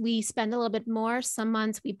months we spend a little bit more, some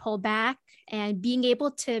months we pull back, and being able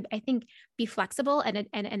to, I think, be flexible and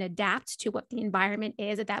adapt to what the environment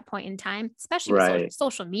is at that point in time, especially with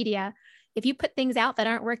social media. If you put things out that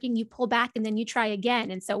aren't working, you pull back and then you try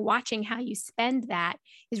again. And so watching how you spend that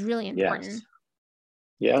is really important.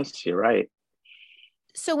 Yes, you're right.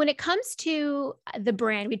 So when it comes to the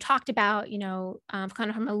brand, we talked about, kind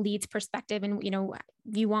of from a leads perspective, and,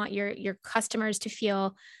 you want your customers to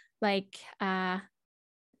feel like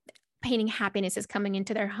painting happiness is coming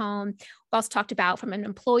into their home. We also talked about from an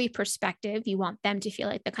employee perspective, you want them to feel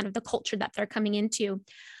like the kind of the culture that they're coming into.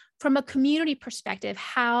 From a community perspective,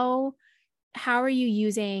 how are you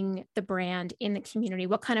using the brand in the community?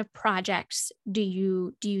 What kind of projects do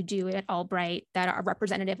you do at Albright that are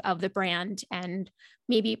representative of the brand and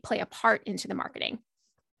maybe play a part into the marketing?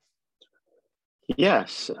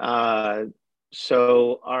 Yes.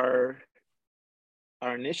 So our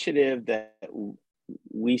initiative that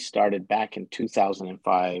we started back in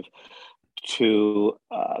 2005 to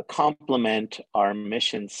complement our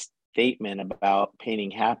mission statement about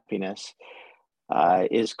painting happiness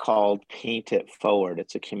is called Paint It Forward.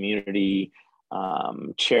 It's a community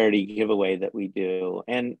charity giveaway that we do.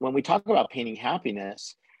 And when we talk about painting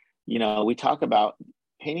happiness, we talk about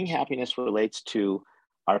painting happiness relates to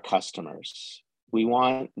our customers. We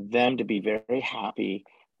want them to be very happy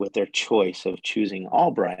with their choice of choosing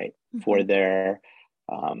Albright for their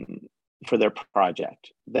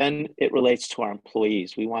project. Then it relates to our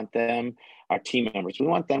employees. We want them, our team members, we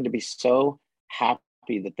want them to be so happy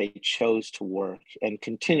that they chose to work and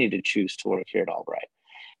continue to choose to work here at Albright.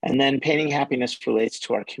 And then painting happiness relates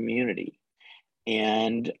to our community.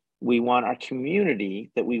 And we want our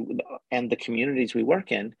community and the communities we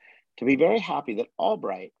work in to be very happy that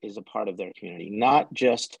Albright is a part of their community, not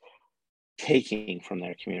just taking from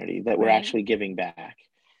their community, that we're actually giving back.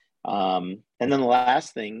 And then the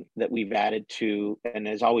last thing that we've added to, and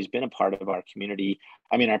has always been a part of our community,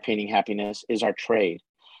 our painting happiness, is our trade.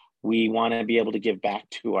 We want to be able to give back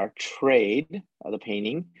to our trade, the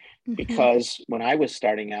painting, because when I was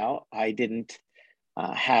starting out, I didn't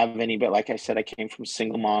have any, but like I said, I came from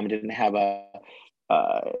single mom, didn't have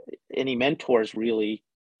any mentors really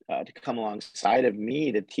to come alongside of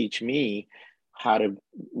me to teach me how to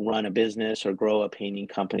run a business or grow a painting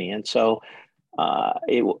company. And so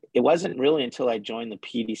it wasn't really until I joined the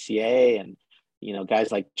PDCA and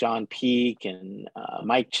guys like John Peake and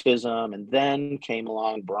Mike Chisholm, and then came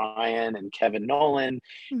along Brian and Kevin Nolan.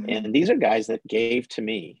 Mm-hmm. And these are guys that gave to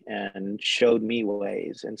me and showed me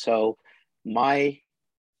ways. And so my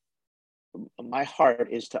heart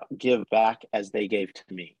is to give back as they gave to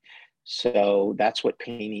me. So that's what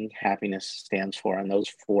Painting Happiness stands for in those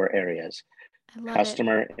 4 areas: I love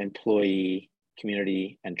customer, employee,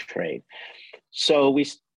 community, and trade. So we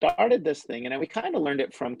started this thing, and we kind of learned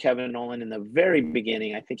it from Kevin Nolan in the very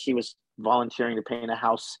beginning. I think he was volunteering to paint a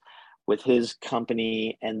house with his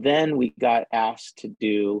company, and then we got asked to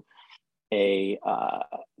do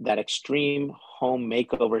that extreme home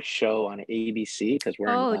makeover show on ABC because we're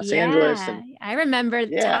in Los Angeles. And I remember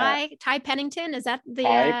yeah, Ty Pennington. Is that the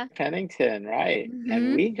Ty Pennington, right? And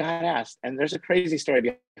mm-hmm. we got asked, and there's a crazy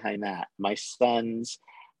story behind that. My sons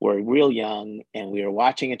were real young, and we were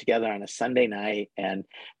watching it together on a Sunday night. And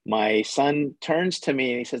my son turns to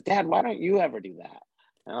me and he says, "Dad, why don't you ever do that?"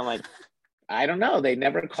 And I'm like, "I don't know. They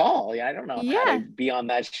never call. I don't know how to be on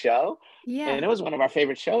that show." Yeah. And it was one of our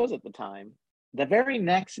favorite shows at the time. The very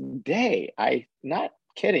next day, not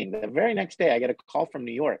kidding, the very next day, I get a call from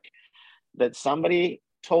New York that somebody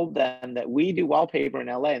told them that we do wallpaper in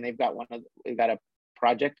LA, and they've got a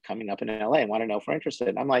project coming up in LA and want to know if we're interested.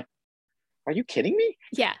 And I'm like, "Are you kidding me?"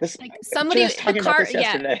 Yeah. This, like somebody, talking about this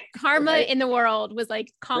yesterday. Karma right? in the world was like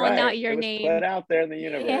calling out your it was name. put out there in the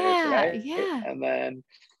universe, right? Yeah. And then,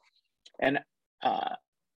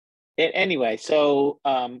 anyway, so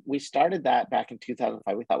we started that back in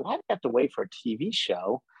 2005. We thought, why do we have to wait for a TV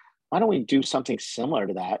show? Why don't we do something similar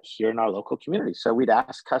to that here in our local community? So we'd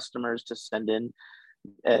ask customers to send in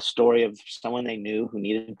a story of someone they knew who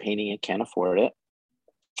needed painting and can't afford it.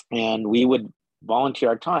 And we would volunteer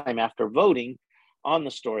our time after voting on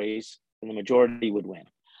the stories, and the majority would win.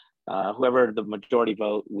 Whoever the majority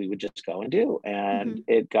vote, we would just go and do. And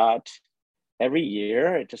it got, every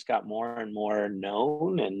year, it just got more and more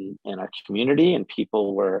known in our community, and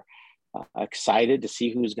people were excited to see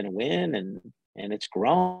who was going to win. And it's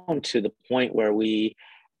grown to the point where we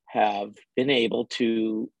have been able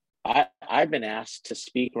to, I've been asked to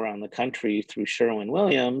speak around the country through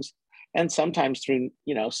Sherwin-Williams, and sometimes through,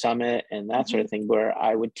 Summit and that sort of thing, where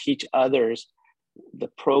I would teach others the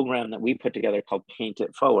program that we put together called Paint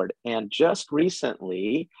It Forward. And just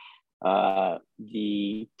recently,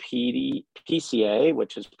 the PCA,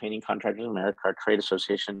 which is Painting Contractors of America, our trade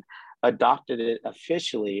association, adopted it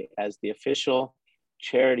officially as the official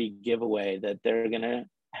charity giveaway that they're going to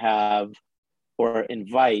have or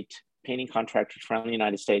invite painting contractors from the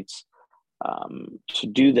United States to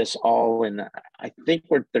do this all in, I think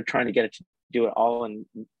they're trying to get it to do it all in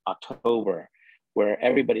October, where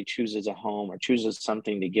everybody chooses a home or chooses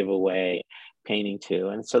something to give away painting to.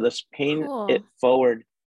 And so this Paint It Forward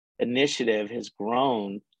initiative has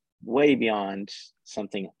grown way beyond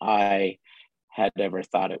something I had ever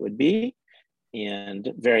thought it would be,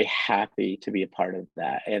 and very happy to be a part of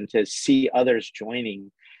that and to see others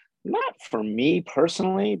joining, not for me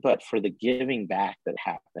personally, but for the giving back that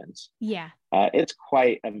happens. Yeah. It's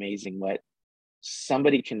quite amazing what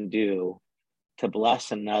somebody can do to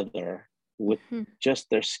bless another with just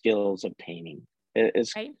their skills of painting. It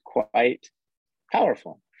is quite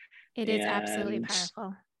powerful. It is absolutely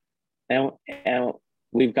powerful. And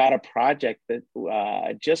we've got a project that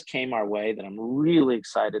just came our way that I'm really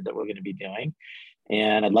excited that we're going to be doing.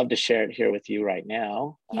 And I'd love to share it here with you right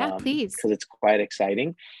now. Yeah, please. Because it's quite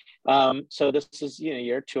exciting. So this is,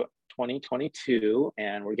 year 2022,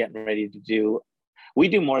 and we're getting ready to we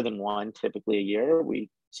do more than one typically a year. We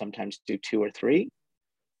sometimes do 2 or 3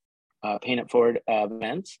 Paint It Forward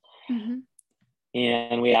events.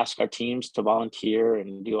 And we ask our teams to volunteer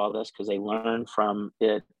and do all this because they learn from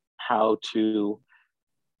it how to,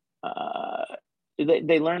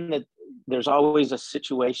 they learn that there's always a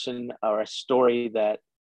situation or a story that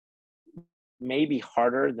may be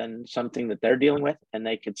harder than something that they're dealing with, and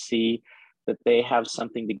they could see that they have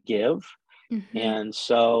something to give. And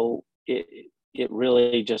so it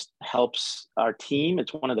really just helps our team.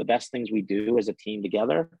 It's one of the best things we do as a team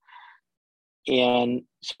together. And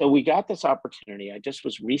so we got this opportunity. I just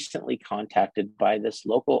was recently contacted by this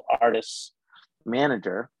local artist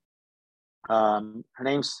manager. Her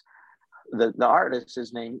name's, the artist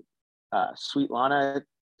is named Sweetlana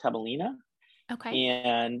Tabelina. Okay.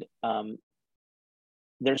 And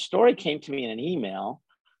their story came to me in an email,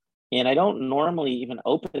 and I don't normally even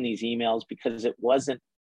open these emails because it wasn't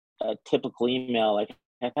a typical email. Like,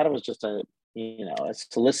 I thought it was just a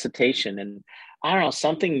solicitation, and I don't know,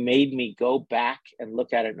 something made me go back and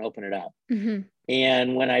look at it and open it up.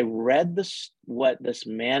 And when I read what this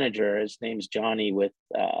manager, his name's Johnny with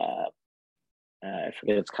I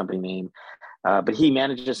forget his company name, but he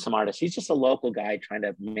manages some artists. He's just a local guy trying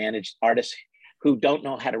to manage artists who don't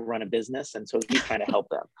know how to run a business. And so he's trying to help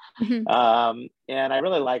them. And I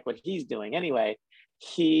really like what he's doing. Anyway,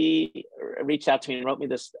 he reached out to me and wrote me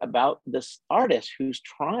this about this artist who's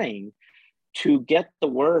trying to get the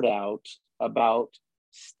word out about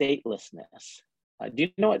statelessness. Do you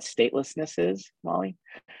know what statelessness is, Molly?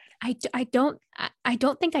 I don't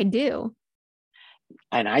think I do.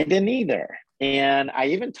 And I didn't either. And I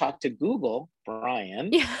even talked to Google,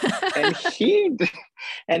 Brian, and he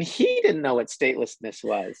didn't know what statelessness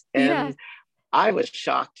was. And I was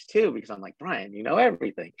shocked too, because I'm like, Brian, you know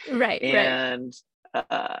everything. Right. And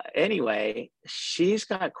anyway, she's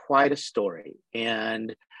got quite a story.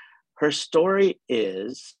 And her story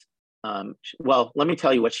is, well, let me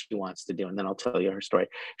tell you what she wants to do, and then I'll tell you her story.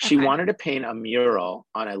 She wanted to paint a mural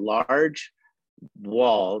on a large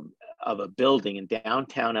wall of a building in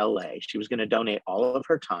downtown LA. She was going to donate all of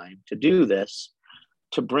her time to do this,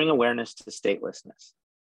 to bring awareness to statelessness.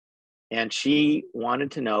 And she wanted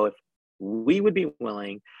to know if we would be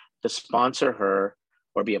willing to sponsor her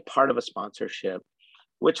or be a part of a sponsorship,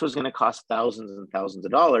 which was going to cost thousands and thousands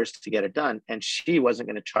of dollars to get it done. And she wasn't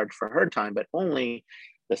going to charge for her time, but only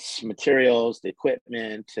the materials, the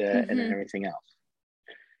equipment, and everything else.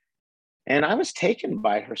 And I was taken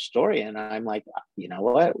by her story, and I'm like, you know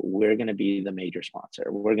what? We're going to be the major sponsor.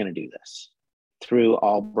 We're going to do this through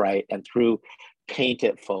Albright and through Paint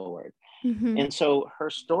It Forward. And so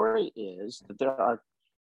her story is that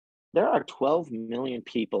there are 12 million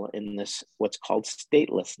people in this, what's called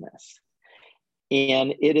statelessness.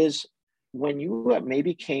 And it is when you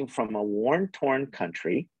maybe came from a torn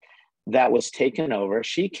country that was taken over.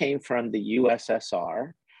 She came from the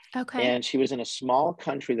USSR. And she was in a small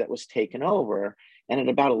country that was taken over. And at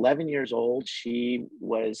about 11 years old, she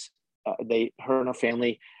was, her and her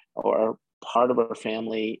family, or part of her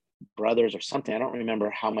family, brothers or something, I don't remember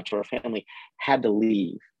how much of her family, had to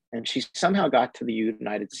leave. And she somehow got to the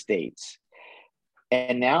United States.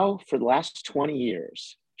 And now for the last 20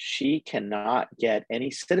 years, she cannot get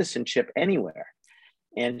any citizenship anywhere.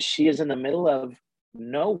 And she is in the middle of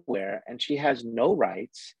nowhere, and she has no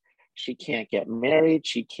rights. She can't get married.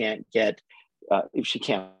 She can't get, she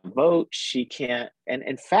can't vote. She can't. And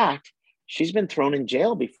in fact, she's been thrown in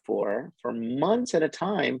jail before for months at a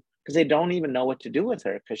time because they don't even know what to do with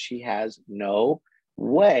her, because she has no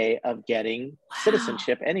way of getting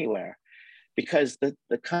citizenship anywhere, because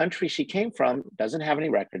the country she came from doesn't have any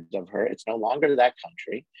records of her. It's no longer that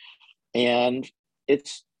country. And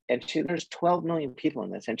there's 12 million people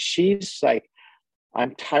in this. And she's like,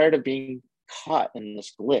 I'm tired of being caught in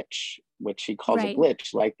this glitch, which she calls a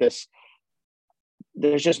glitch, like this.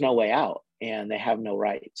 There's just no way out, and they have no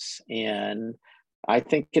rights. And I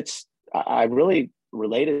think I really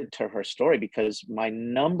related to her story, because my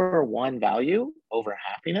number one value over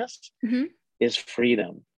happiness is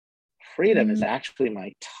freedom. Freedom is actually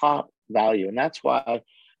my top value. And that's why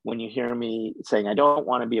when you hear me saying, I don't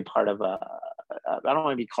want to be a part of I don't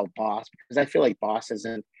want to be called boss, because I feel like boss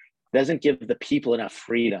doesn't give the people enough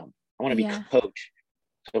freedom. I want to be coach.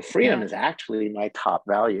 So freedom is actually my top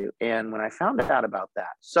value. And when I found out about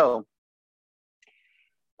that, so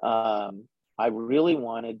I really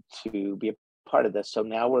wanted to be a part of this. So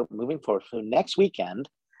now we're moving forward. So next weekend,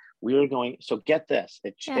 we're going, so get this,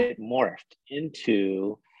 it morphed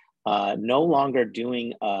into no longer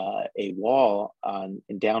doing a wall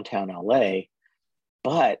in downtown LA,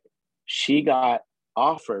 but she got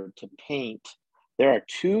offered to paint. There are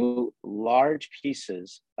two large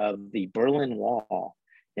pieces of the Berlin Wall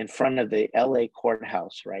in front of the LA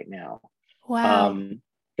courthouse right now.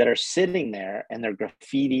 That are sitting there, and they're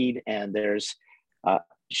graffitied, and there's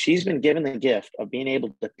she's been given the gift of being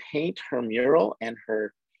able to paint her mural and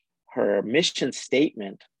her mission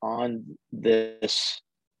statement on these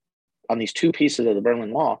two pieces of the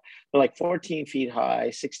Berlin Wall. They're like 14 feet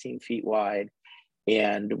high, 16 feet wide.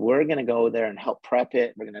 And we're going to go there and help prep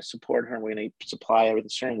it. We're going to support her. And we're going to supply everything.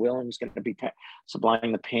 Sharon Williams is going to be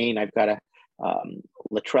supplying the paint. I've got a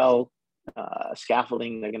Luttrell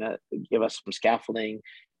scaffolding. They're going to give us some scaffolding,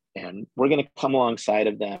 and we're going to come alongside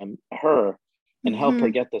of her, and help her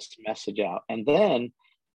get this message out. And then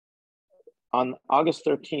on August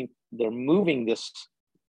 13th, they're moving this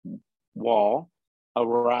wall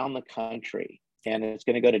around the country, and it's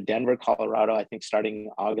going to go to Denver, Colorado, I think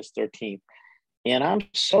starting August 13th. And I'm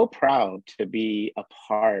so proud to be a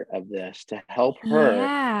part of this, to help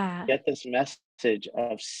her get this message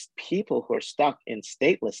of people who are stuck in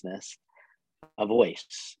statelessness a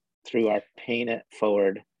voice through our Paint It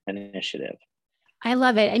Forward initiative. I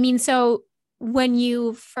love it. I mean, so when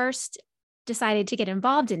you first decided to get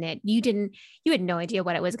involved in it, you had no idea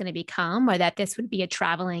what it was going to become, or that this would be a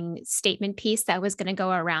traveling statement piece that was going to go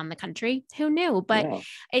around the country. Who knew? But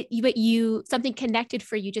something connected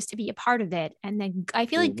for you just to be a part of it. And then I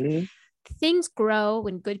feel like things grow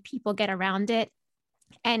when good people get around it,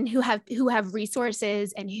 and who have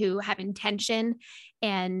resources and who have intention.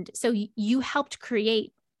 And so you helped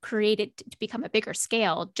create it to become a bigger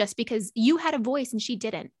scale just because you had a voice and she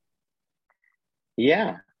didn't.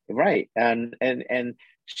 Yeah, right. And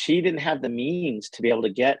she didn't have the means to be able to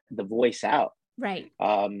get the voice out. Right.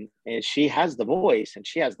 And she has the voice and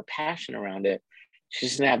she has the passion around it. She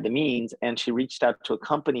doesn't have the means. And she reached out to a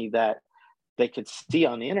company that they could see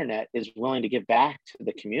on the internet is willing to give back to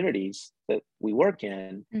the communities that we work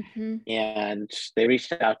in. And they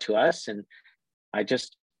reached out to us, and I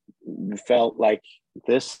just felt like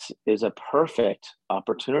this is a perfect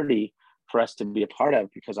opportunity for us to be a part of,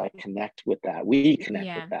 because I connect with that. We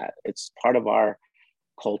connect with that. It's part of our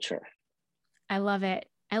culture. I love it.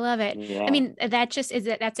 Yeah. I mean,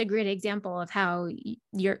 that's a great example of how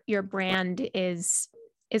your brand is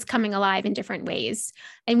coming alive in different ways,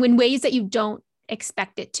 and in ways that you don't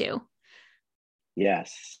expect it to.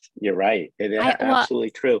 Yes, you're right.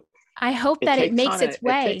 Absolutely true. I hope that it makes its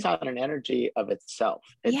way. It takes on an energy of itself.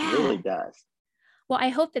 It really does. Well, I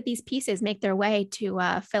hope that these pieces make their way to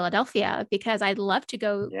Philadelphia, because I'd love to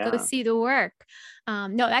go see the work.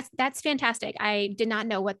 No, that's fantastic. I did not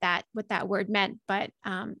know what that word meant, but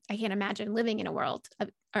I can't imagine living in a world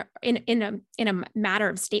in a matter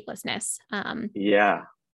of statelessness.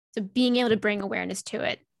 So being able to bring awareness to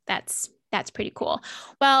it, that's pretty cool.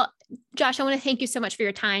 Well, Josh, I want to thank you so much for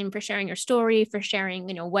your time, for sharing your story, for sharing,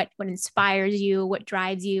 what inspires you, what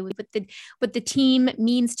drives you, what the team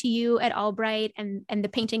means to you at Albright, and the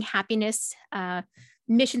Painting Happiness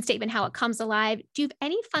mission statement, how it comes alive. Do you have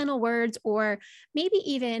any final words, or maybe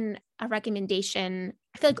even a recommendation?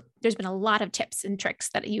 I feel like there's been a lot of tips and tricks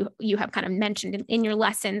that you have kind of mentioned in your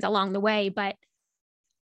lessons along the way, but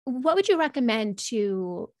what would you recommend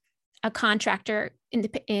to a contractor in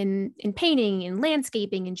painting, in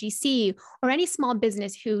landscaping, in GC, or any small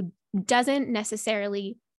business who doesn't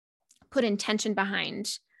necessarily put intention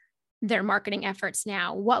behind their marketing efforts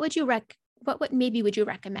now? What would you would you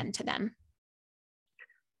recommend to them?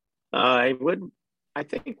 I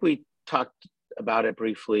think we talked about it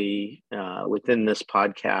briefly within this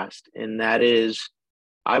podcast, and that is,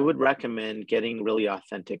 I would recommend getting really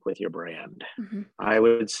authentic with your brand. I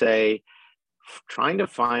would say trying to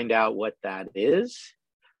find out what that is,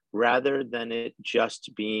 rather than it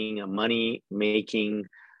just being a money making,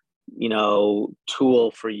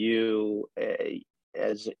 tool for you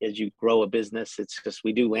as you grow a business. It's just,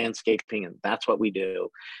 we do landscaping and that's what we do.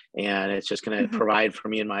 And it's just going to provide for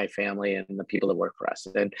me and my family and the people that work for us.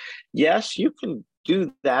 And yes, you can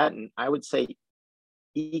do that. And I would say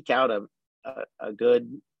eke out a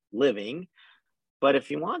good living. But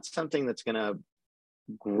if you want something that's going to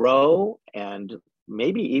grow and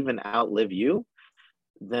maybe even outlive you,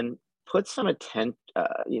 then put some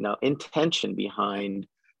intention behind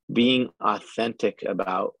being authentic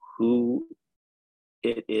about who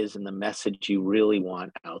it is and the message you really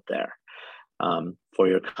want out there for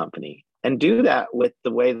your company. And do that with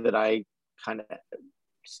the way that I kind of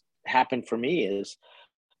happened for me is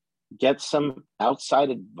get some outside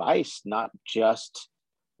advice, not just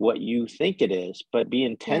what you think it is, but be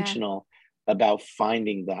intentional about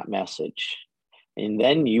finding that message. And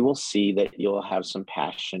then you will see that you'll have some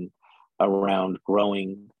passion around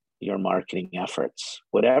growing your marketing efforts,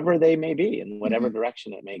 whatever they may be and whatever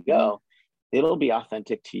direction it may go. It'll be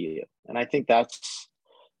authentic to you. And I think that's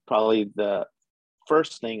probably the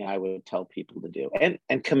first thing I would tell people to do.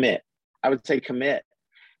 And commit. I would say commit.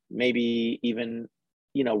 Maybe even,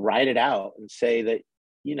 write it out and say that,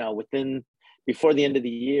 before the end of the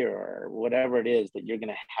year or whatever it is, that you're going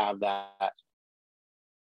to have that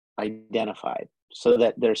identified, so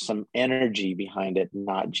that there's some energy behind it,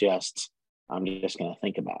 not just, I'm just going to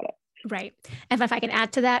think about it. Right. And if I can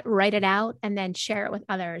add to that, write it out and then share it with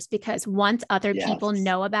others, because once other people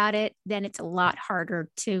know about it, then it's a lot harder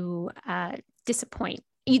to disappoint.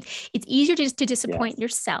 It's easier just to disappoint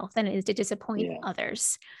yourself than it is to disappoint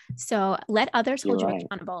others. So let others hold you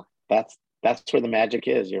accountable. That's where the magic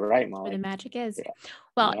is. You're right, Molly. Where the magic is. Yeah.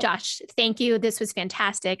 Well, Josh, thank you. This was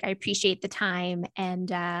fantastic. I appreciate the time. And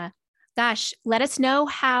gosh, let us know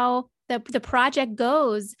how the project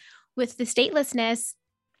goes with the statelessness.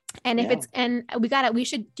 And if we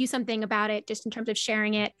should do something about it, just in terms of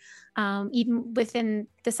sharing it, even within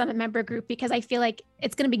the Summit member group, because I feel like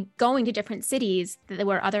it's going to be going to different cities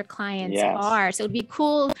where other clients are. So it'd be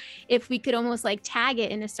cool if we could almost like tag it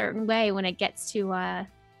in a certain way when it gets to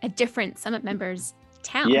a different Summit members'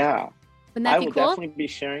 town. Yeah. Wouldn't that be will cool? Definitely be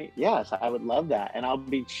sharing. Yes, I would love that. And I'll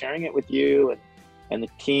be sharing it with you and the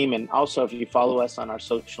team. And also, if you follow us on our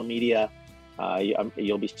social media,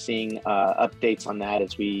 you'll be seeing updates on that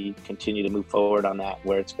as we continue to move forward on that,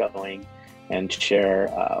 where it's going, and share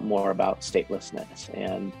more about statelessness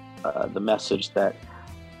and the message that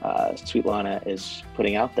Sweetlana is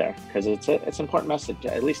putting out there, because it's an important message.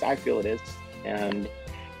 At least I feel it is, and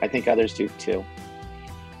I think others do too.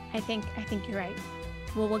 I think you're right.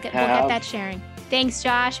 Well, we'll get that sharing. Thanks,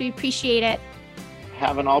 Josh. We appreciate it.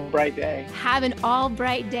 Have an all bright day. Have an all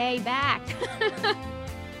bright day back.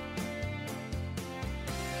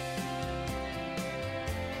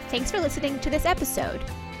 Thanks for listening to this episode.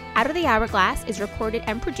 Out of the Hourglass is recorded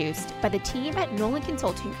and produced by the team at Nolan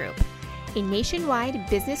Consulting Group, a nationwide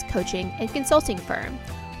business coaching and consulting firm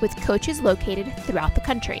with coaches located throughout the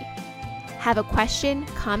country. Have a question,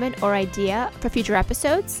 comment, or idea for future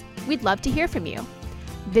episodes? We'd love to hear from you.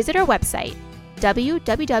 Visit our website,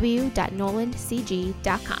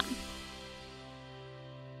 www.nolancg.com.